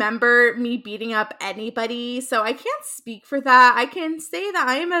don't remember me beating up anybody, so I can't speak for that. I can say that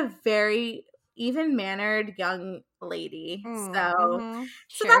I am a very even-mannered young lady. So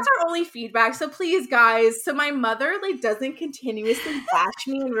that's our only feedback. So please, guys, so my mother doesn't continuously bash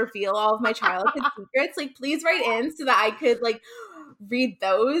me and reveal all of my childhood secrets. Please write in so that I could read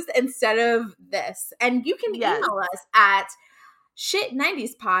those instead of this. And you can email us at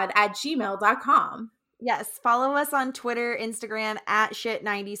shit90spod@gmail.com. Yes, follow us on Twitter, Instagram at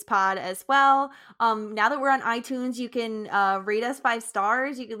shit90spod as well. Now that we're on iTunes, you can rate us 5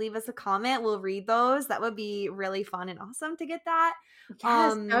 stars. You can leave us a comment. We'll read those. That would be really fun and awesome to get that.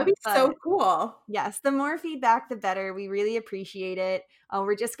 Yes, that would be so cool. Yes, the more feedback, the better. We really appreciate it.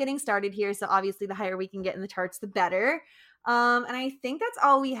 We're just getting started here, so obviously the higher we can get in the charts, the better. And I think that's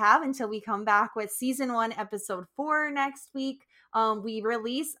all we have until we come back with season 1, episode 4 next week. We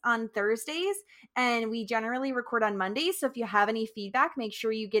release on Thursdays and we generally record on Mondays. So if you have any feedback, make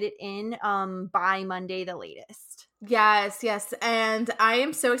sure you get it in by Monday, the latest. Yes. And I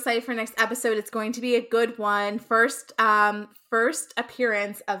am so excited for next episode. It's going to be a good one. First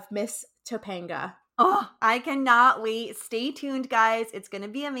appearance of Miss Topanga. Oh, I cannot wait. Stay tuned, guys. It's going to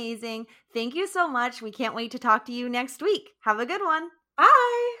be amazing. Thank you so much. We can't wait to talk to you next week. Have a good one.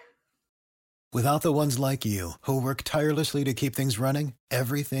 Bye. Without the ones like you, who work tirelessly to keep things running,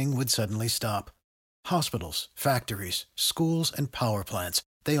 everything would suddenly stop. Hospitals, factories, schools, and power plants,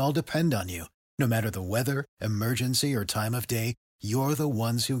 they all depend on you. No matter the weather, emergency, or time of day, you're the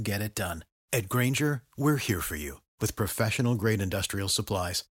ones who get it done. At Grainger, we're here for you with professional-grade industrial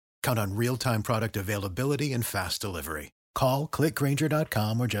supplies. Count on real-time product availability and fast delivery. Call, click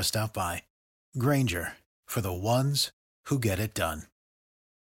Grainger.com, or just stop by. Grainger, for the ones who get it done.